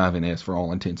 It's D5NS for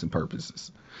all intents and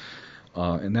purposes.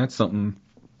 And that's something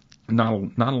not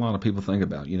a lot of people think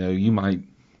about. You know, you might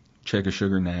check a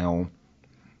sugar now.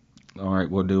 All right,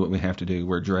 we'll do what we have to do.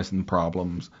 We're addressing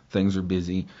problems. Things are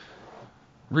busy.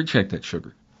 Recheck that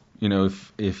sugar. You know,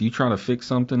 if you try to fix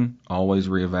something, always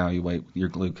reevaluate your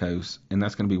glucose, and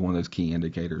that's going to be one of those key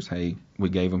indicators. Hey, we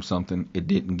gave them something, it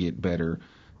didn't get better.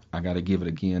 I got to give it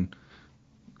again.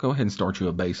 Go ahead and start you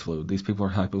a base fluid. These people are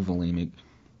hypovolemic.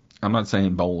 I'm not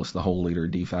saying bolus the whole liter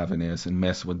of D5NS and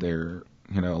mess with their,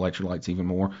 electrolytes even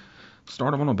more.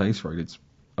 Start them on a base rate. It's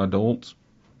adults,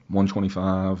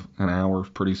 125 an hour,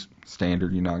 pretty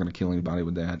standard. You're not going to kill anybody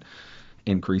with that.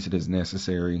 Increase it as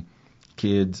necessary.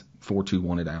 Kids,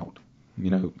 4-2-1 it out.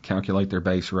 Calculate their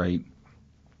base rate,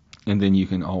 and then you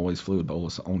can always fluid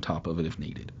bolus on top of it if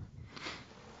needed.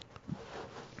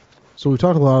 So we've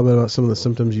talked a lot about some of the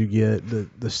symptoms you get.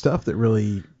 The stuff that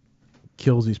really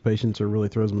kills these patients or really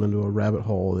throws them into a rabbit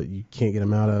hole that you can't get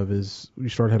them out of is you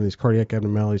start having these cardiac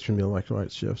abnormalities from the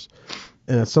electrolyte shifts.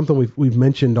 And that's something we've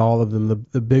mentioned all of them.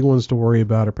 The big ones to worry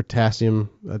about are potassium.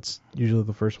 That's usually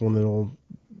the first one that'll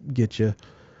get you.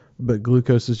 But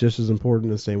glucose is just as important,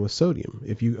 and the same with sodium.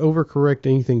 If you overcorrect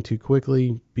anything too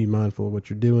quickly, be mindful of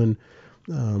what you're doing.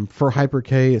 For hyper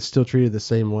K, it's still treated the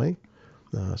same way.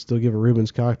 Still give a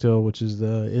Rubin's cocktail, which is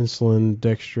the insulin,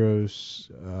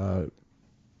 dextrose,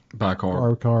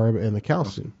 bicarb, and the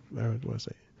calcium. What do I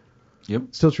say? Yep.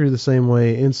 Still treated the same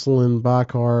way. Insulin,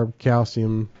 bicarb,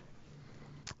 calcium.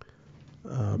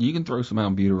 You can throw some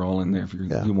albuterol in there if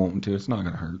you want to. It's not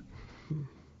going to hurt.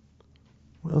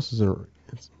 What else is in it?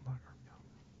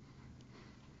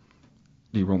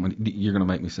 You're going to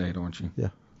make me say it, aren't you? Yeah.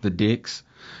 The DICs,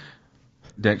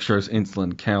 dextrose,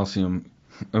 insulin, calcium.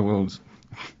 Well,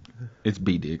 it's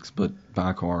BDICs, but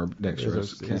bicarb,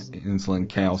 dextrose, insulin,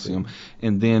 calcium.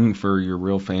 And then for your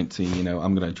real fancy, I'm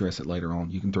going to address it later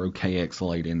on. You can throw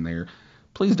K-Xylate in there.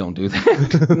 Please don't do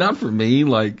that. Not for me.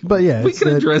 But yeah, we can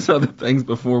address other things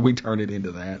before we turn it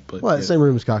into that. But yeah. Same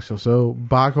Rubin's cocktail. So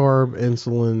bicarb,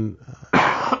 insulin,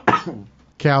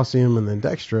 calcium, and then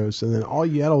dextrose, and then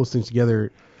you add all those things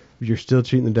together. You're still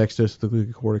treating the dextrose with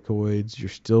the glucocorticoids. You're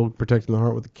still protecting the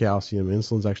heart with the calcium.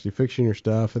 Insulin's actually fixing your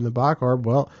stuff, and the bicarb.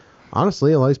 Well,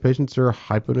 honestly, a lot of these patients are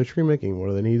hyponatremic. What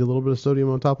do they need? A little bit of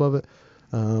sodium on top of it.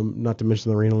 Not to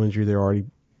mention the renal injury; they're already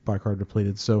bicarb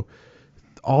depleted. So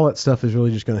all that stuff is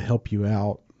really just going to help you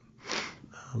out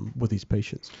with these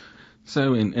patients.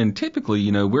 So, and typically,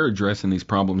 we're addressing these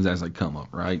problems as they come up,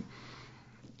 right?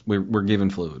 We're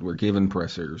giving fluid. We're giving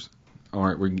pressors. All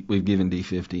right, we've given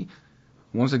D50.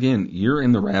 Once again, you're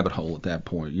in the rabbit hole at that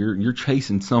point. You're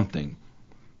chasing something.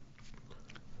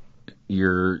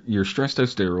 Your stress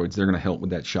dose steroids, they're going to help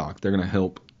with that shock. They're going to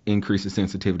help increase the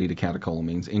sensitivity to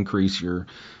catecholamines, increase your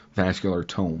vascular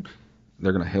tone.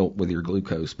 They're going to help with your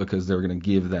glucose because they're going to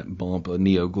give that bump a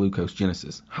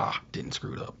neoglucogenesis. Didn't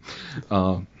screw it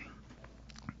up.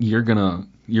 You're gonna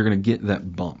get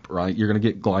that bump, right? You're gonna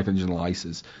get glycogen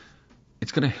lysis.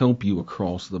 It's gonna help you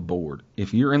across the board.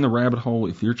 If you're in the rabbit hole,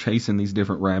 if you're chasing these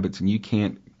different rabbits and you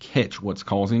can't catch what's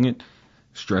causing it,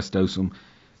 stress dose them.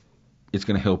 It's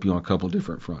gonna help you on a couple of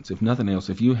different fronts. If nothing else,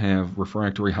 if you have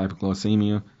refractory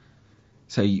hypoglycemia,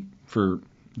 say for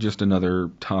just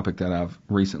another topic that I've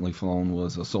recently flown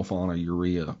was a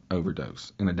sulfonylurea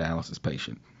overdose in a dialysis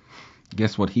patient.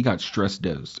 Guess what? He got stress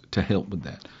dosed to help with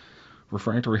that.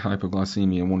 Refractory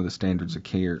hypoglycemia, one of the standards of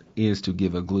care is to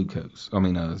give a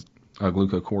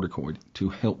glucocorticoid to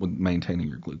help with maintaining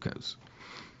your glucose.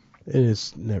 It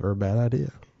is never a bad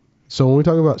idea. So when we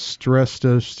talk about stress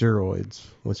dose steroids,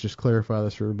 let's just clarify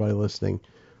this for everybody listening.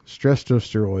 Stress dose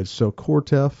steroids. So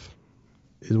Cortef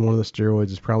is one of the steroids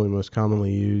that's probably most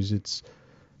commonly used. It's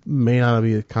may not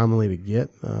be commonly to get.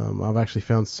 I've actually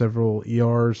found several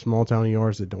ERs, small town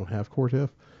ERs that don't have Cortef.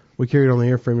 We carry it on the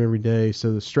airframe every day.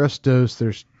 So the stress dose,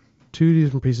 there's two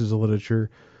different pieces of literature.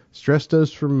 Stress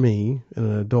dose for me in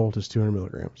an adult is 200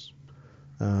 milligrams.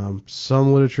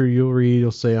 Some literature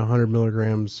you'll say 100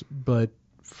 milligrams, but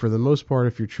for the most part,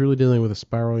 if you're truly dealing with a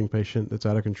spiraling patient that's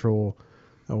out of control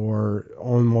or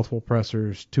on multiple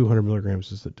pressors, 200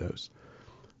 milligrams is the dose.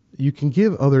 You can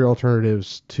give other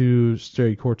alternatives to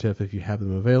steroid Cortef if you have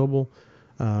them available.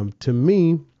 To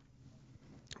me,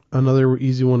 another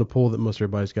easy one to pull that most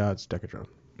everybody's got is Decadron.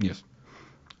 Yes.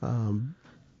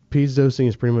 Peds dosing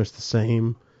is pretty much the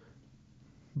same.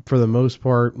 For the most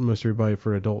part, most everybody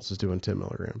for adults is doing 10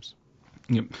 milligrams.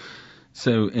 Yep.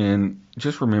 So, and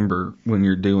just remember when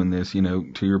you're doing this,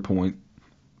 to your point,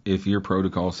 if your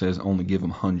protocol says only give them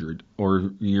 100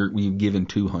 or you've given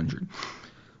 200,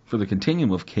 for the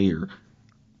continuum of care,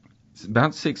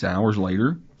 about 6 hours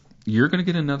later, you're going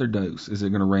to get another dose. Is it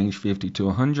going to range 50 to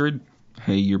 100?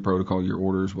 Hey, your protocol, your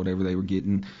orders, whatever they were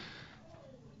getting.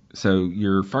 So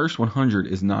your first 100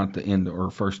 is not the end,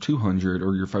 or first 200,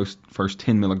 or your first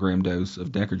 10 milligram dose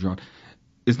of Decadron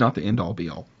is not the end all be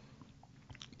all.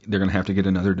 They're going to have to get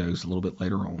another dose a little bit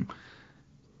later on.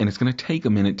 And it's going to take a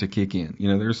minute to kick in.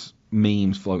 There's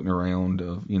memes floating around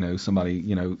of,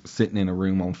 somebody, sitting in a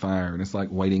room on fire, and it's like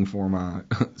waiting for my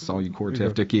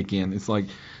Cortef to kick in. It's like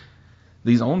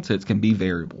these onsets can be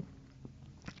variable.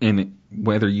 And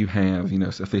whether you have,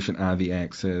 sufficient IV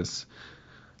access,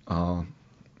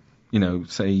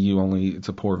 say it's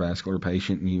a poor vascular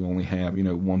patient and you only have,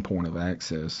 1 point of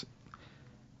access,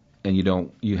 and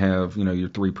you have, your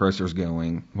 3 pressors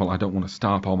going, well, I don't want to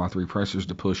stop all my 3 pressors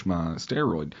to push my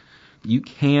steroid. You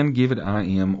can give it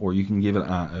IM or you can give it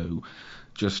IO.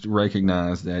 Just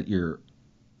recognize that your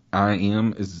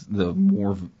IM is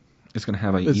it's going to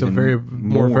have a very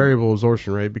more variable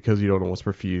absorption rate because you don't know what's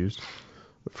perfused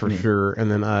for sure. And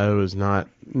then IO is not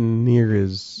near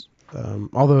as,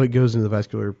 although it goes into the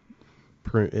vascular,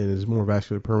 it is more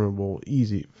vascular permeable,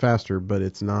 faster, but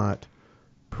it's not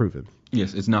proven.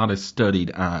 Yes, it's not a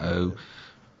studied IO,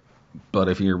 but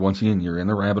if you're in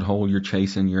the rabbit hole, you're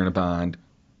chasing, you're in a bind,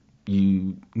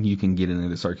 you can get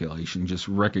into circulation. Just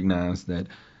recognize that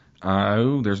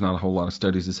IO, there's not a whole lot of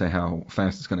studies to say how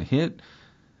fast it's going to hit.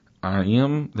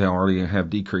 IM, they already have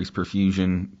decreased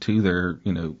perfusion to their,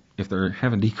 if they're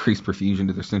having decreased perfusion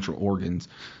to their central organs,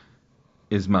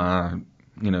 is my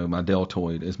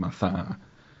deltoid, is my thigh.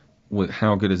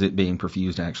 How good is it being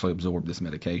perfused to actually absorb this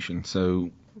medication? So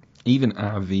even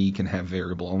IV can have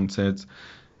variable onsets.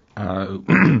 IO,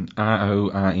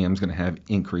 IM is going to have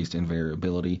increased in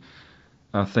variability.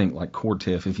 I think like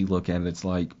Cortef, if you look at it, it's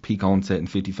like peak onset in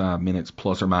 55 minutes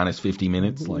plus or minus 50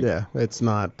 minutes. Yeah, it's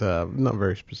not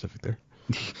very specific there.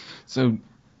 So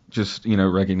just,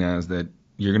 recognize that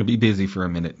you're going to be busy for a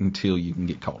minute until you can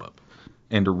get caught up.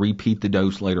 And to repeat the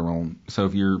dose later on. So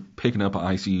if you're picking up an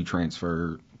ICU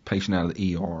transfer, patient out of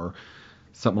the ER,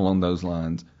 something along those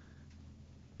lines,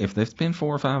 if it's been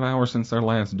 4 or 5 hours since their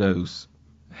last dose,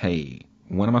 hey,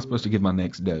 when am I supposed to give my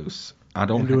next dose?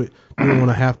 Do we want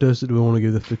to half dose it? Do we want to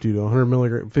give the 50 to 100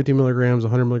 milligrams, 50 milligrams,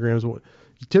 100 milligrams?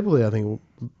 Typically, I think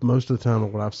most of the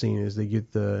time what I've seen is they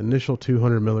get the initial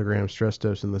 200 milligram stress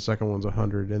dose and the second one's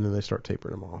 100, and then they start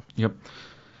tapering them off. Yep.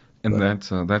 And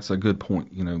that's a good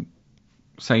point.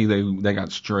 Say they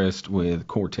got stressed with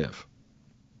Cortef,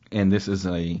 and this is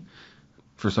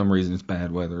for some reason it's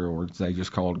bad weather, or they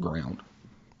just called ground.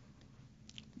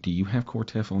 Do you have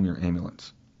Cortef on your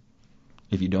ambulance?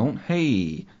 If you don't,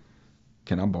 hey,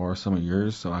 can I borrow some of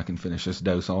yours so I can finish this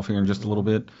dose off here in just a little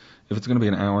bit? If it's going to be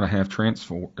an hour and a half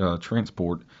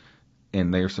transport,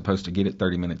 and they're supposed to get it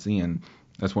 30 minutes in,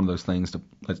 that's one of those things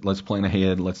let's plan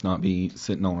ahead. Let's not be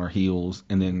sitting on our heels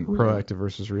and then proactive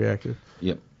versus reactive.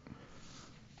 Yep.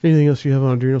 Anything else you have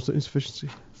on adrenal insufficiency?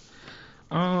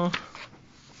 The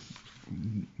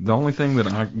only thing that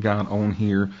I got on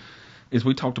here is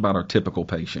we talked about our typical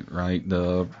patient, right?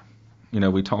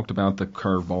 We talked about the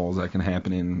curveballs that can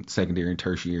happen in secondary and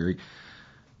tertiary,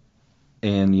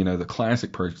 and the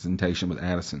classic presentation with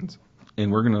Addison's.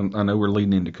 And I know we're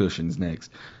leading into Cushing's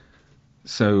next.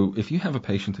 So if you have a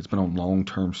patient that's been on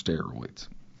long-term steroids,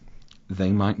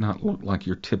 they might not look like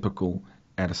your typical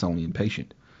Addisonian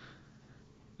patient.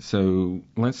 So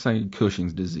let's say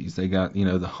Cushing's disease, they got,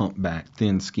 the humpback,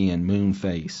 thin skin, moon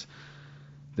face.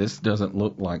 This doesn't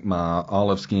look like my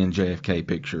olive skin JFK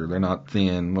picture. They're not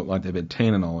thin, look like they've been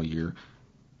tanning all year.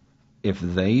 If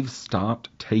they've stopped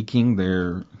taking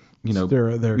their,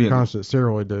 constant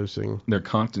steroid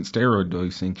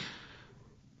dosing,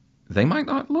 they might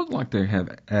not look like they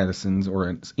have Addison's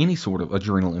or any sort of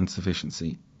adrenal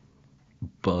insufficiency.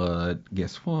 But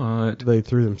guess what? They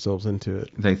threw themselves into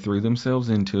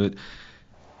it.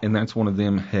 And that's one of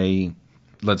them, hey,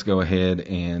 let's go ahead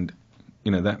and,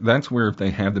 that's where if they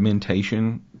have the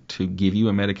mentation to give you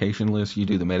a medication list, you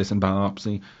do the medicine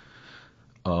biopsy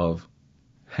of,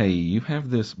 hey, you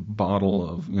have this bottle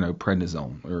of,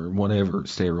 prednisone or whatever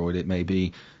steroid it may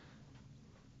be,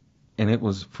 and it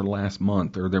was for last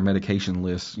month, or their medication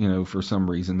list, for some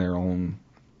reason they're on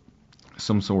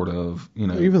some sort of,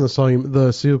 Even the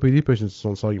COPD patients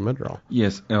on Solumedrol.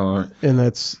 Yes. And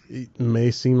it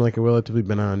may seem like a relatively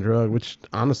benign drug, which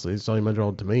honestly,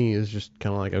 Solumedrol to me is just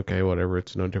kind of like, okay, whatever.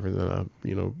 It's no different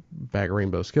than a bag of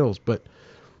Rainbow Skills. But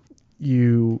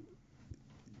you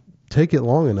take it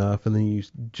long enough and then you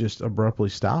just abruptly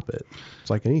stop it. It's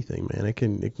like anything, man. It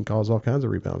can cause all kinds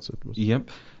of rebound symptoms.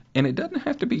 Yep. And it doesn't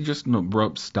have to be just an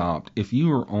abrupt stop. If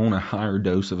you are on a higher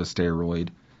dose of a steroid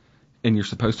and you're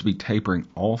supposed to be tapering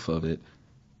off of it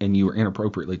and you were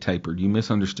inappropriately tapered, you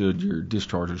misunderstood your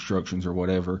discharge instructions or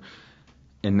whatever,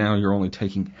 and now you're only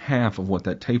taking half of what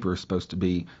that taper is supposed to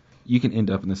be, you can end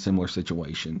up in a similar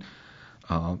situation.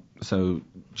 So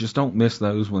just don't miss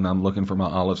those when I'm looking for my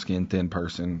olive skin thin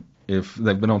person. If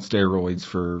they've been on steroids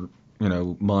for,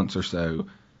 months or so,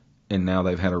 and now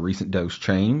they've had a recent dose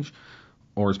change,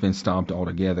 or it's been stopped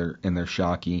altogether and they're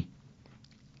shocky,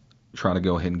 try to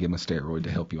go ahead and give them a steroid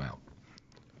to help you out.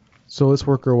 So let's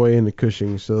work our way into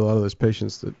Cushing. So a lot of those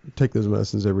patients that take those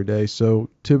medicines every day. So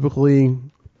typically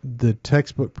the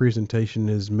textbook presentation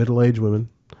is middle-aged women.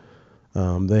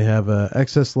 They have an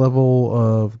excess level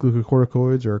of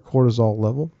glucocorticoids or a cortisol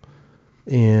level,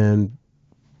 and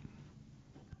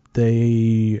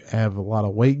they have a lot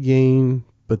of weight gain,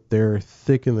 but they're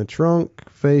thick in the trunk,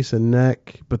 face, and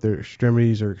neck, but their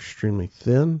extremities are extremely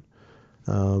thin.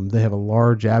 They have a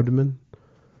large abdomen.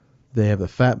 They have the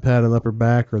fat pad on the upper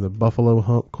back, or the buffalo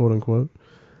hump, quote unquote.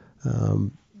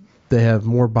 They have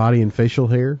more body and facial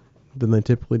hair than they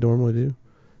typically normally do.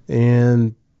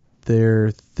 And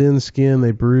they're thin skin,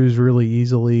 they bruise really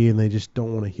easily, and they just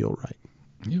don't want to heal right.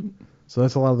 Yep. So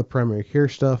that's a lot of the primary care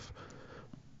stuff.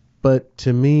 But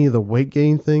to me, the weight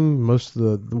gain thing,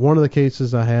 one of the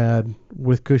cases I had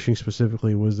with Cushing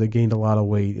specifically was they gained a lot of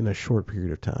weight in a short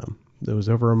period of time. It was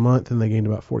over a month, and they gained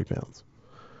about 40 pounds.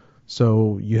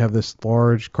 So you have this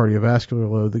large cardiovascular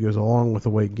load that goes along with the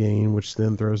weight gain, which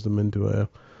then throws them into a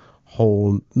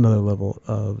whole another level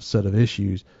of set of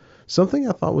issues. Something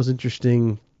I thought was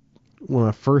interesting when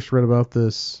I first read about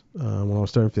this, when I was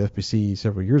starting for the FPC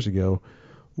several years ago,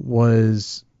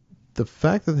 was the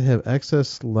fact that they have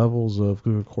excess levels of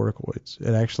glucocorticoids.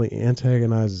 It actually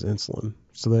antagonizes insulin,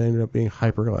 so they ended up being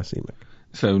hyperglycemic.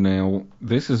 So now,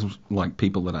 this is like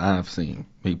people that I've seen,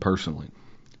 me personally.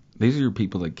 These are your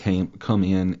people that come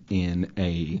in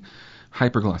a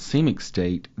hyperglycemic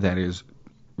state that is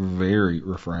very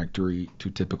refractory to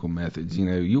typical methods.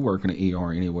 You work in an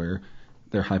ER anywhere,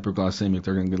 they're hyperglycemic,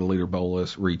 they're going to get a liter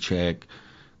bolus, recheck,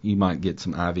 you might get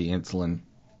some IV insulin.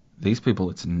 These people,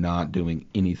 it's not doing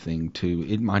anything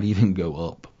it might even go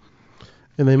up.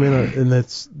 And they may not, and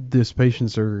these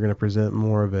patients are going to present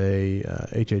more of a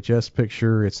HHS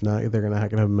picture. It's not, they're going to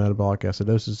have metabolic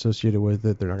acidosis associated with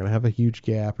it. They're not going to have a huge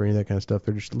gap or any of that kind of stuff.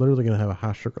 They're just literally going to have a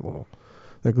high sugar level.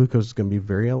 Their glucose is going to be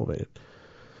very elevated.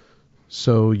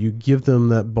 So you give them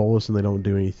that bolus and they don't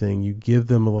do anything. You give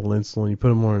them a little insulin, you put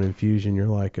them on an infusion, you're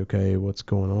like, okay, what's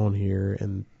going on here?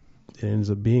 And it ends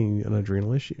up being an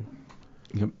adrenal issue.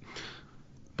 Yep.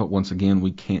 But once again,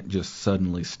 we can't just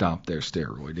suddenly stop their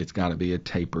steroid. It's got to be a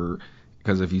taper,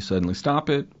 because if you suddenly stop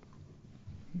it,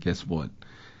 guess what?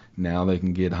 Now they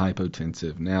can get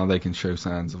hypotensive. Now they can show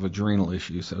signs of adrenal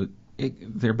issues. So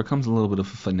there becomes a little bit of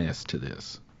a finesse to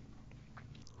this.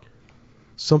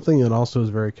 Something that also is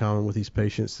very common with these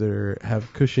patients that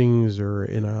have Cushing's or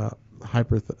in a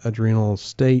hyperadrenal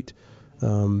state,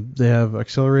 they have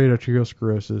accelerated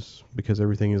arteriosclerosis because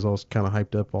everything is all kind of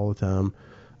hyped up all the time.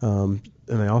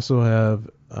 And they also have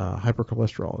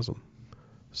hypercholesterolism.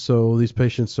 So these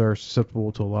patients are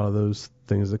susceptible to a lot of those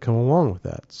things that come along with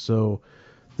that. So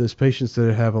there's patients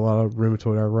that have a lot of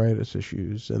rheumatoid arthritis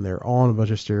issues, and they're on a bunch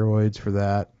of steroids for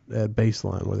that at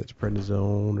baseline, whether it's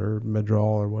prednisone or Medrol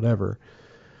or whatever.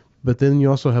 But then you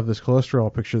also have this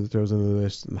cholesterol picture that throws into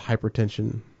this, and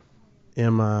hypertension,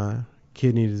 MI,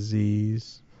 kidney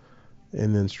disease,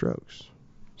 and then strokes.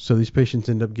 So these patients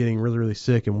end up getting really, really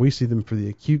sick, and we see them for the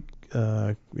acute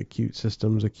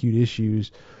systems, acute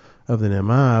issues of an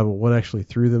MI. But what actually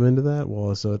threw them into that?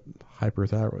 Well, it's a the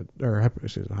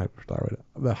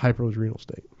hyperadrenal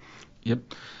state. Yep.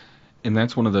 And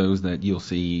that's one of those that you'll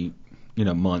see,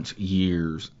 months,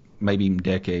 years, maybe even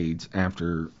decades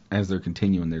after, as they're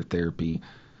continuing their therapy.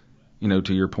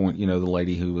 To your point, the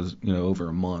lady who was, over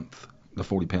a month, the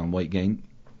 40-pound weight gain,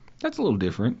 that's a little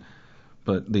different.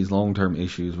 But these long-term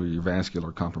issues with your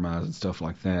vascular compromise and stuff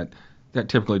like that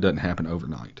typically doesn't happen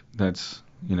overnight. That's,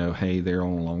 hey, they're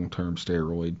on a long-term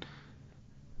steroid.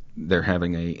 They're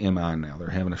having a MI now. They're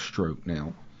having a stroke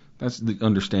now. That's the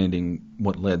understanding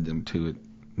what led them to it,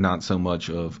 not so much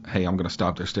of, hey, I'm going to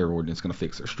stop their steroid and it's going to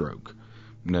fix their stroke.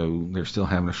 No, they're still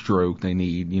having a stroke. They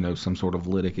need, some sort of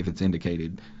lytic if it's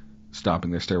indicated.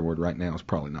 Stopping their steroid right now is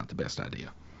probably not the best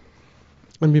idea.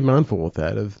 And be mindful with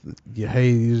that.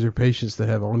 Hey, these are patients that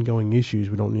have ongoing issues.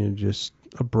 We don't need to just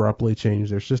abruptly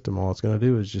change their system. All it's going to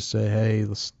do is just say, hey,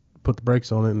 let's put the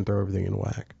brakes on it and throw everything in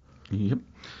whack. Yep.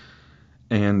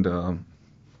 And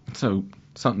so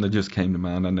something that just came to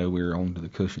mind, I know we were on to the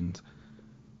cushions,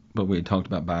 but we had talked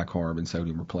about bicarb and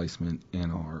sodium replacement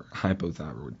in our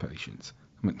hypothyroid patients.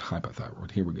 Hypothyroid,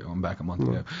 here we go, I'm back a month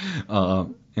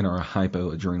ago. In our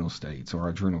hypoadrenal states or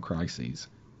adrenal crises,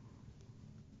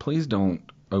 please don't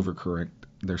overcorrect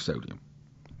their sodium.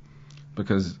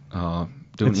 Because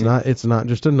it's not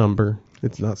just a number.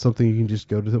 It's not something you can just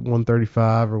go to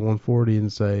 135 or 140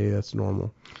 and say that's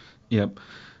normal. Yep.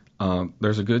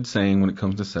 There's a good saying when it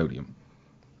comes to sodium.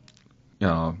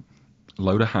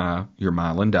 Low to high, your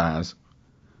myelin dies.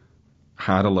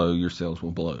 High to low, your cells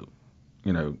will blow.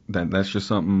 That's just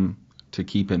something to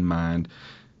keep in mind.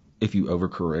 If you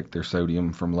overcorrect their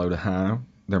sodium from low to high,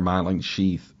 their myelin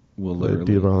sheath will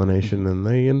literally demyelination, and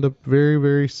they end up very,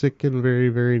 very sick and very,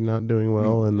 very not doing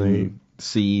well, and they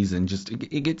seize and just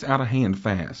it gets out of hand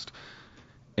fast.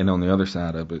 And on the other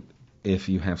side of it, if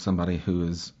you have somebody who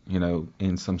is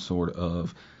in some sort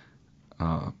of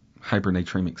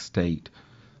hypernatremic state,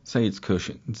 say it's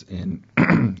Cushing's, and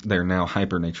they're now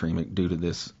hypernatremic due to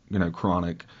this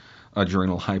chronic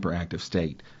adrenal hyperactive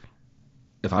state.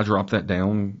 If I drop that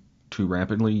down too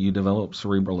rapidly, you develop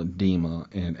cerebral edema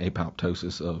and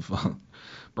apoptosis of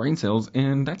brain cells,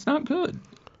 and that's not good.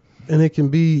 And it can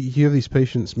be, you have these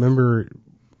patients, remember,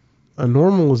 a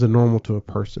normal is a normal to a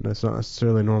person. It's not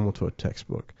necessarily normal to a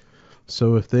textbook.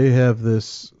 So if they have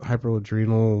this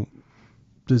hyperadrenal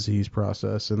disease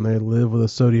process and they live with a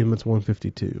sodium that's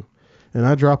 152, and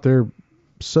I drop their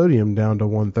sodium down to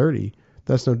 130,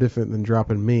 that's no different than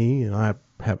dropping me, and I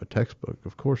have a textbook,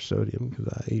 of course, sodium, because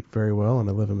I eat very well and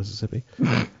I live in Mississippi.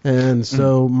 And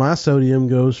so my sodium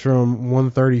goes from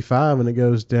 135 and it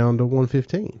goes down to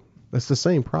 115. That's the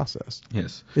same process.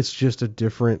 Yes. It's just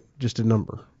a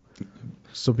number.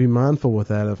 So be mindful with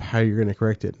that of how you're going to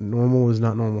correct it. Normal is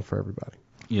not normal for everybody.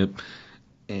 Yep.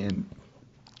 And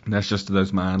that's just to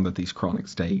those mind that these chronic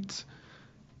states,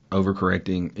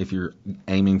 overcorrecting, if you're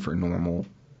aiming for normal,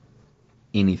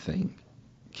 anything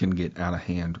can get out of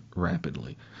hand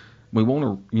rapidly. We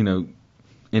want to,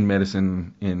 in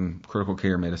medicine, in critical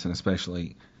care medicine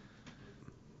especially,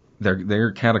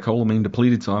 they're catecholamine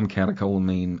depleted, so I'm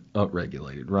catecholamine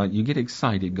upregulated, right? You get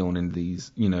excited going into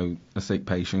these, a sick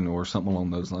patient or something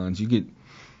along those lines.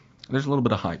 There's a little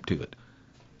bit of hype to it.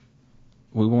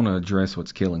 We want to address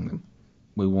what's killing them.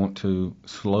 We want to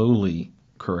slowly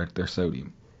correct their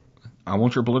sodium. I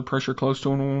want your blood pressure close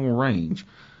to a normal range.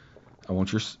 I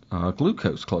want your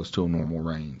glucose close to a normal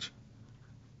range.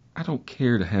 I don't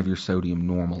care to have your sodium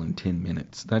normal in 10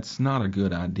 minutes. That's not a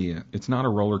good idea. It's not a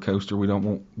roller coaster. We don't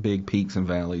want big peaks and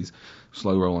valleys,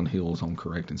 slow rolling hills on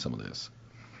correcting some of this.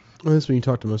 Well, that's when you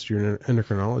talk to most of your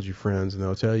endocrinology friends, and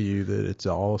they'll tell you that it's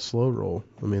all a slow roll.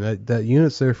 I mean, that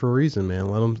unit's there for a reason, man.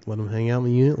 Let them hang out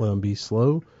in the unit. Let them be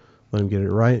slow. Let them get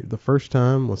it right the first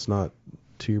time. Let's not,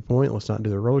 to your point, let's not do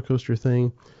the roller coaster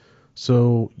thing.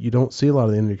 So you don't see a lot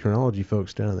of the endocrinology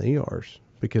folks down in the ERs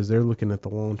because they're looking at the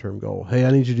long-term goal. Hey,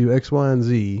 I need you to do X, Y, and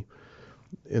Z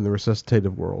in the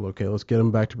resuscitative world. Okay, let's get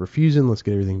them back to perfusion. Let's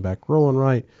get everything back rolling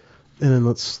right. And then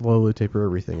let's slowly taper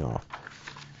everything off.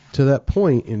 To that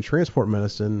point, in transport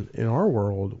medicine, in our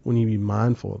world, we need to be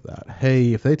mindful of that.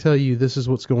 Hey, if they tell you this is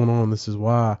what's going on, this is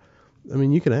why, I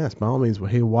mean, you can ask by all means, well,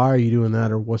 hey, why are you doing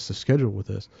that, or what's the schedule with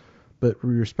this? But be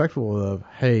respectful of,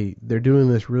 hey, they're doing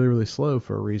this really, really slow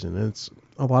for a reason. And it's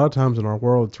a lot of times in our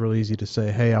world, it's really easy to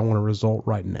say, hey, I want a result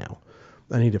right now.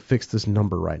 I need to fix this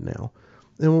number right now.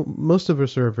 And most of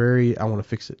us are I want to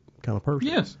fix it kind of person.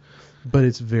 Yes. But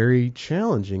it's very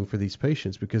challenging for these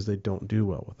patients because they don't do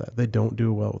well with that. They don't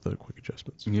do well with the quick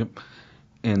adjustments. Yep.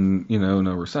 And, in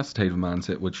a resuscitative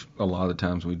mindset, which a lot of the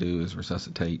times we do is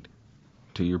resuscitate,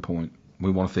 to your point.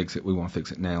 We want to fix it. We want to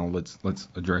fix it now. Let's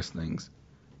address things.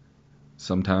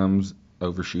 Sometimes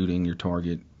overshooting your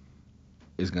target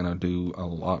is going to do a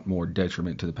lot more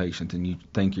detriment to the patient than you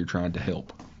think you're trying to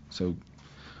help. So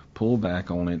pull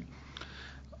back on it.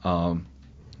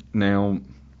 Now,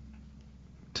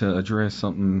 to address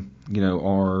something,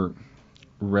 our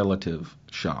relative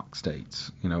shock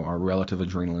states, our relative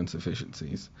adrenal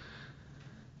insufficiencies.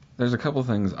 There's a couple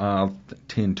things I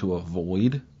tend to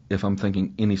avoid if I'm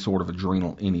thinking any sort of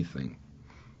adrenal anything.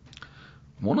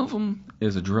 One of them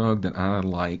is a drug that I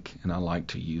like, and I like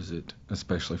to use it,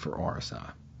 especially for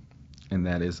RSI, and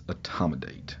that is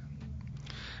etomidate.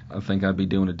 I think I'd be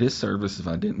doing a disservice if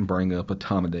I didn't bring up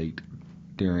etomidate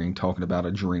during talking about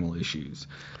adrenal issues.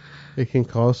 It can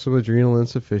cause some adrenal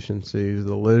insufficiencies.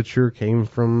 The literature came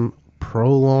from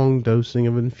prolonged dosing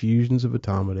of infusions of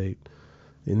etomidate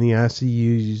in the ICU,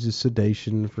 uses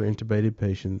sedation for intubated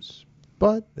patients.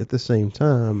 But at the same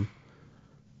time,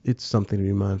 it's something to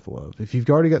be mindful of. If you've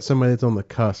already got somebody that's on the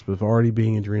cusp of already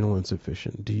being adrenal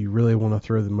insufficient, do you really want to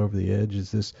throw them over the edge?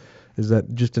 Is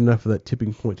that just enough of that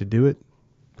tipping point to do it?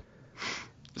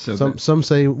 So some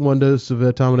say one dose of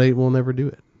etomidate will never do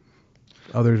it.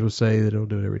 Others will say that it'll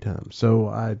do it every time.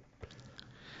 So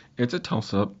it's a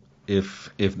toss-up. If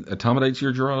etomidate's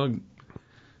your drug,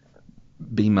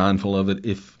 be mindful of it.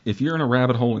 If you're in a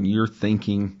rabbit hole and you're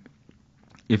thinking,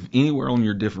 if anywhere on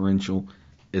your differential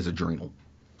is adrenal,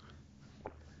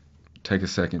 take a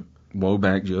second. Whoa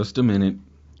back just a minute.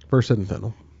 Versed and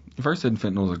fentanyl. Versed and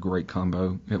fentanyl is a great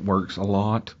combo. It works a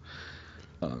lot.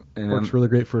 Works really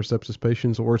great for sepsis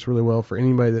patients. It works really well for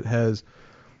anybody that has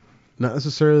not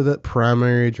necessarily that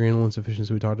primary adrenal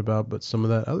insufficiency we talked about, but some of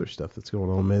that other stuff that's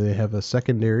going on. Maybe they have a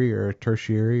secondary or a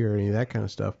tertiary or any of that kind of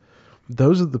stuff.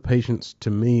 Those are the patients, to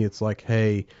me, it's like,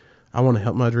 hey, I want to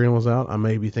help my adrenals out. I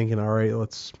may be thinking, all right,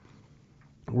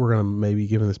 we're going to maybe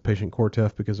giving this patient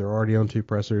Cortef because they're already on 2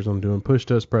 pressors. I'm doing push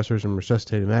dose pressors and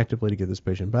resuscitating actively to get this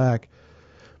patient back.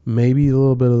 Maybe a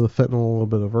little bit of the fentanyl, a little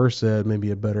bit of Versed,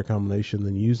 maybe a better combination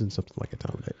than using something like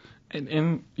etomidate.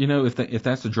 And if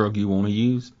that's the drug you want to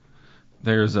use,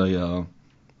 there's I'm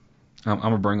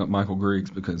going to bring up Michael Griggs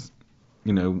because,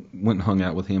 went and hung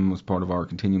out with him as part of our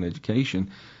continuing education.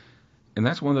 And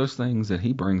that's one of those things that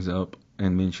he brings up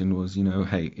and mentioned was,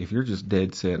 hey, if you're just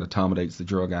dead set, etomidate's the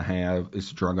drug I have, it's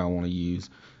the drug I want to use,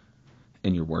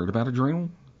 and you're worried about adrenal,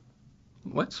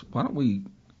 why don't we,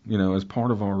 as part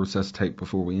of our resuscitate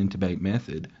before we intubate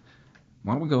method,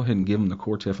 why don't we go ahead and give them the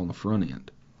Cortef on the front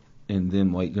end and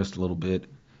then wait just a little bit.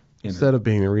 Instead of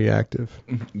being reactive.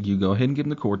 You go ahead and give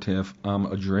them the Cortef. I'm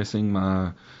addressing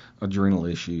my adrenal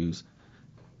issues.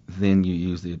 Then you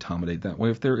use the etomidate. That way,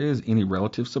 if there is any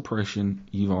relative suppression,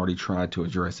 you've already tried to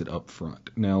address it up front.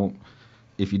 Now,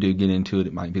 if you do get into it,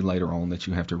 it might be later on that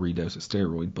you have to redose a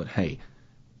steroid, but hey,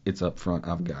 it's up front.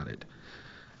 I've got it.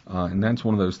 And that's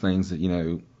one of those things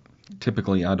that,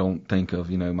 typically I don't think of,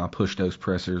 my push dose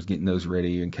pressors, getting those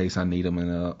ready in case I need them in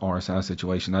a RSI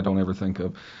situation. I don't ever think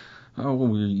of, oh, well,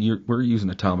 we're using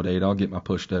etomidate. I'll get my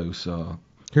push dose.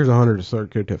 Here's 100 to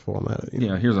start Cortef on that.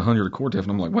 Yeah, here's 100 of Cortef.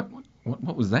 And I'm like,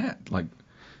 what was that?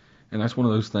 And that's one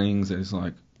of those things that is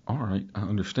like, all right, I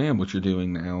understand what you're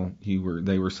doing now.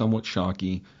 They were somewhat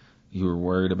shocky. You were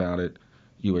worried about it.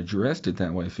 You addressed it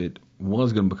that way. If it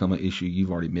was going to become an issue,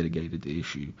 you've already mitigated the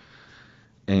issue.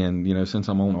 And, since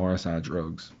I'm on RSI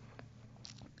drugs,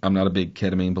 I'm not a big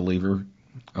ketamine believer.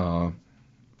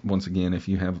 Once again, if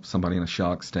you have somebody in a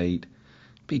shock state,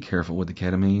 be careful with the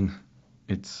ketamine.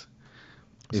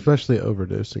 Especially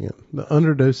overdosing it. The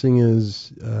underdosing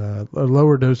is,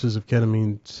 lower doses of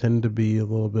ketamine tend to be a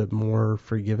little bit more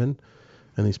forgiven,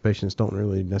 and these patients don't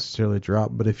really necessarily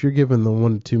drop. But if you're given the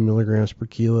 1 to 2 milligrams per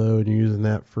kilo and you're using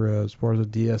that for as part of a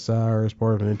DSI or as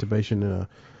part of an intubation in a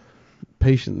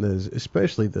patient that is,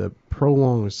 especially the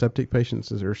prolonged septic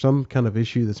patients, or some kind of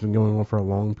issue that's been going on for a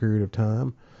long period of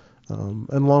time,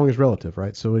 and long is relative,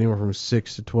 right? So anywhere from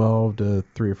 6 to 12 to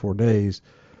 3 or 4 days,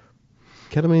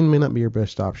 ketamine may not be your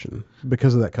best option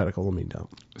because of that catecholamine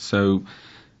dump. So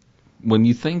when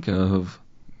you think of,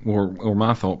 or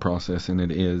my thought process in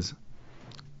it is,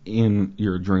 in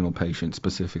your adrenal patient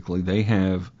specifically, they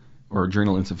have, or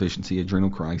adrenal insufficiency, adrenal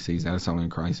crises,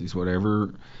 adenosine crises,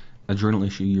 whatever adrenal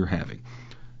issue you're having,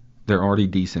 they're already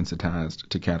desensitized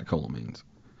to catecholamines.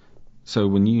 So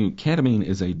ketamine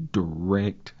has a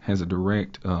direct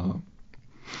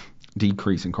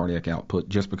decrease in cardiac output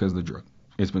just because of the drug.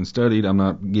 It's been studied. I'm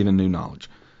not giving new knowledge.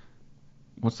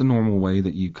 What's the normal way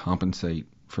that you compensate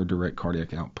for direct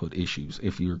cardiac output issues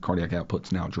if your cardiac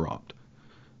output's now dropped?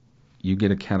 You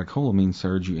get a catecholamine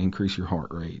surge, you increase your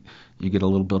heart rate. You get a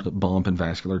little bit of bump in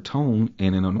vascular tone,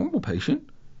 and in a normal patient,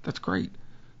 that's great.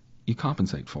 You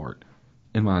compensate for it.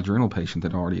 In my adrenal patient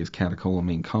that already is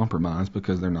catecholamine compromised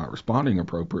because they're not responding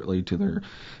appropriately to their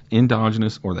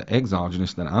endogenous or the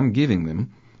exogenous that I'm giving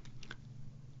them,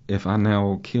 if I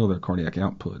now kill their cardiac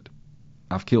output,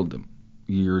 I've killed them.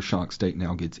 Your shock state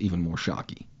now gets even more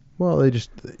shocky. Well,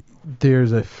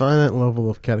 there's a finite level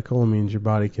of catecholamines your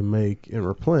body can make and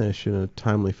replenish in a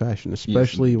timely fashion,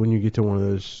 especially when you get to one of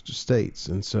those states.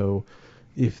 And so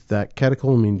if that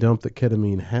catecholamine dump that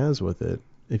ketamine has with it,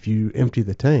 if you empty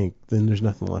the tank, then there's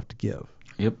nothing left to give.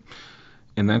 Yep.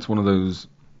 And that's one of those,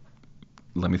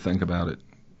 let me think about it.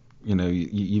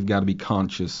 You've got to be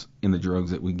conscious in the drugs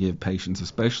that we give patients,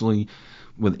 especially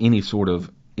with any sort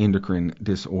of endocrine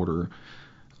disorder.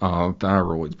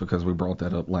 Thyroids, because we brought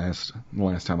that up last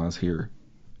time I was here.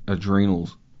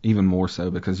 Adrenals, even more so,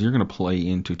 because you're going to play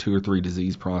into 2 or 3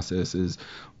 disease processes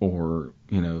or,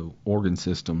 organ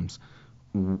systems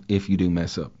if you do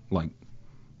mess up. Like,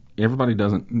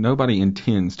 nobody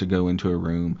intends to go into a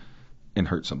room and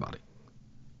hurt somebody.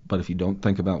 But if you don't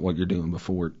think about what you're doing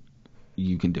before,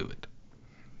 you can do it.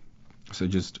 So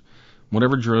just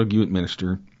whatever drug you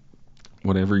administer,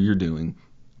 whatever you're doing,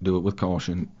 do it with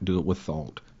caution, do it with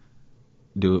thought,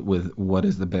 do it with what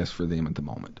is the best for them at the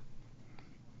moment.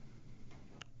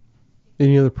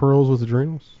 Any other pearls with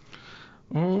adrenals?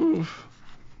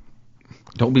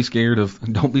 Don't be scared of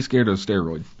steroids. Don't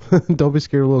be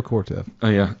scared of a little Cortef. Oh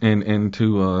yeah, and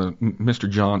to Mr.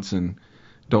 Johnson,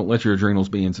 don't let your adrenals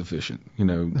be insufficient.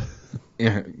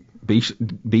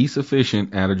 Be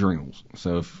sufficient at adrenals.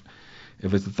 So if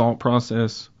it's a thought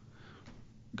process,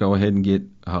 go ahead and get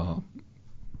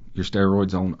your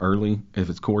steroids on early. If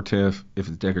it's Cortef, if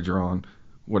it's Decadron,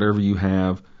 whatever you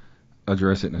have,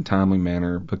 address it in a timely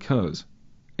manner, because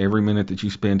every minute that you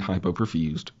spend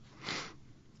hypoperfused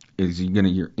is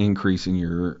you're increasing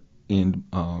your end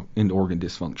organ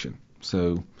dysfunction.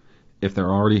 So if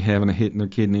they're already having a hit in their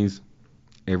kidneys,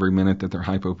 every minute that they're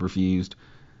hypoperfused,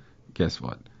 guess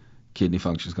what? Kidney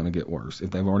function is going to get worse.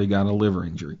 If they've already got a liver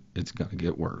injury, it's going to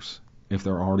get worse. If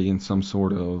they're already in some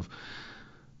sort of,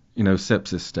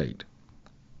 sepsis state,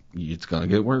 it's going to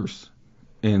get worse.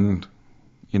 And,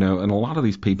 and a lot of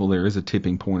these people, there is a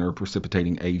tipping point or a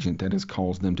precipitating agent that has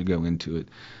caused them to go into it.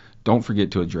 Don't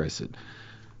forget to address it.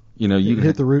 You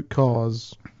hit the root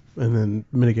cause and then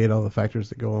mitigate all the factors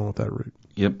that go on with that root.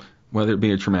 Yep. Whether it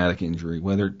be a traumatic injury,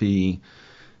 whether it be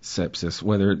sepsis,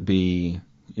 whether it be,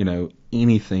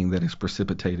 anything that has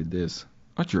precipitated this,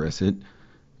 address it.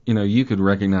 You could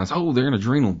recognize, they're an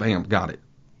adrenal, bam, got it.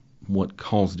 What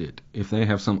caused it? If they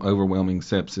have some overwhelming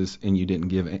sepsis and you didn't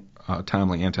give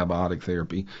timely antibiotic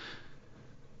therapy,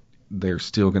 they're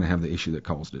still going to have the issue that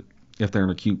caused it. If they're an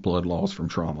acute blood loss from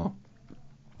trauma,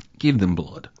 give them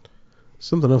blood.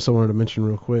 Something else I wanted to mention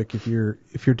real quick: if you're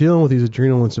dealing with these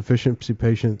adrenal insufficiency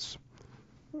patients,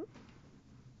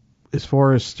 as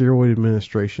far as steroid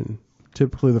administration,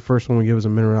 typically the first one we give is a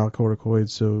mineralocorticoid.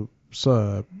 So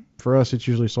for us, it's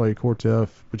usually Solu-Cortef,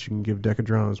 but you can give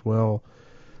Decadron as well.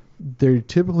 They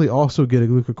typically also get a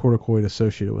glucocorticoid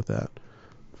associated with that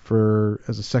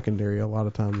as a secondary. A lot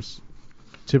of times,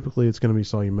 typically it's going to be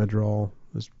Solu-Medrol.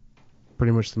 Is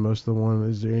pretty much the most of the one.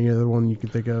 Is there any other one you can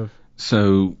think of?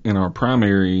 So in our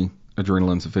primary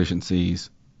adrenal insufficiencies,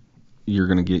 you're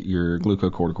going to get your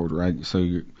glucocorticoid, right?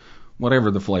 So whatever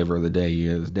the flavor of the day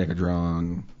is,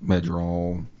 Decadron,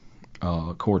 Medrol,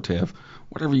 Cortef,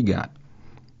 whatever you got.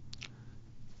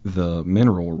 The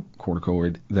mineral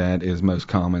corticoid, that is most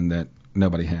common, that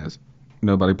nobody has.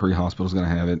 Nobody pre-hospital is going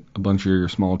to have it. A bunch of your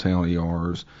small town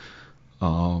ERs,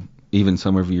 even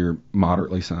some of your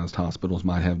moderately sized hospitals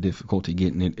might have difficulty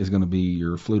getting it, is going to be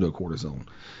your flutocortisone.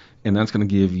 And that's going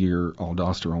to give your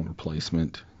aldosterone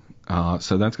replacement.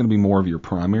 So that's going to be more of your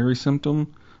primary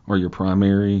symptom or your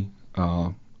primary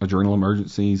adrenal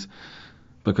emergencies,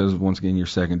 because once again, your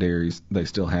secondaries, they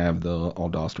still have the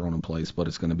aldosterone in place, but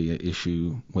it's going to be an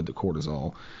issue with the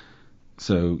cortisol.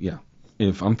 So yeah,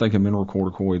 if I'm thinking mineral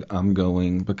corticoid, I'm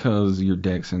going, because your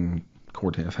Dex and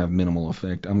Cortef have minimal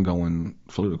effect, I'm going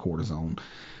flutocortisone.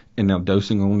 And now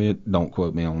dosing on it, don't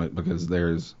quote me on it, because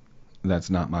that's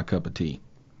not my cup of tea.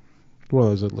 Well,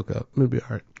 does it look up? It'll be all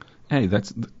right. Hey,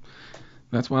 that's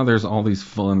why there's all these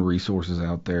fun resources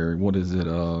out there. What is it?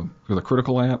 The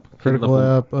Critical app? Critical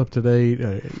app, up to date,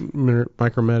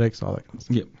 Micromedics, all that kind of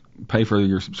stuff. Yep. Pay for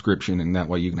your subscription, and that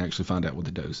way you can actually find out what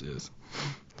the dose is.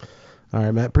 All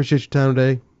right, Matt. Appreciate your time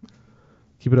today.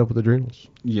 Keep it up with adrenals.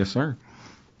 Yes, sir.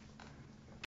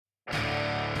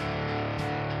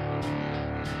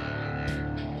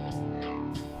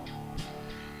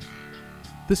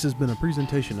 This has been a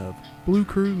presentation of Blue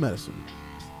Crew Medicine.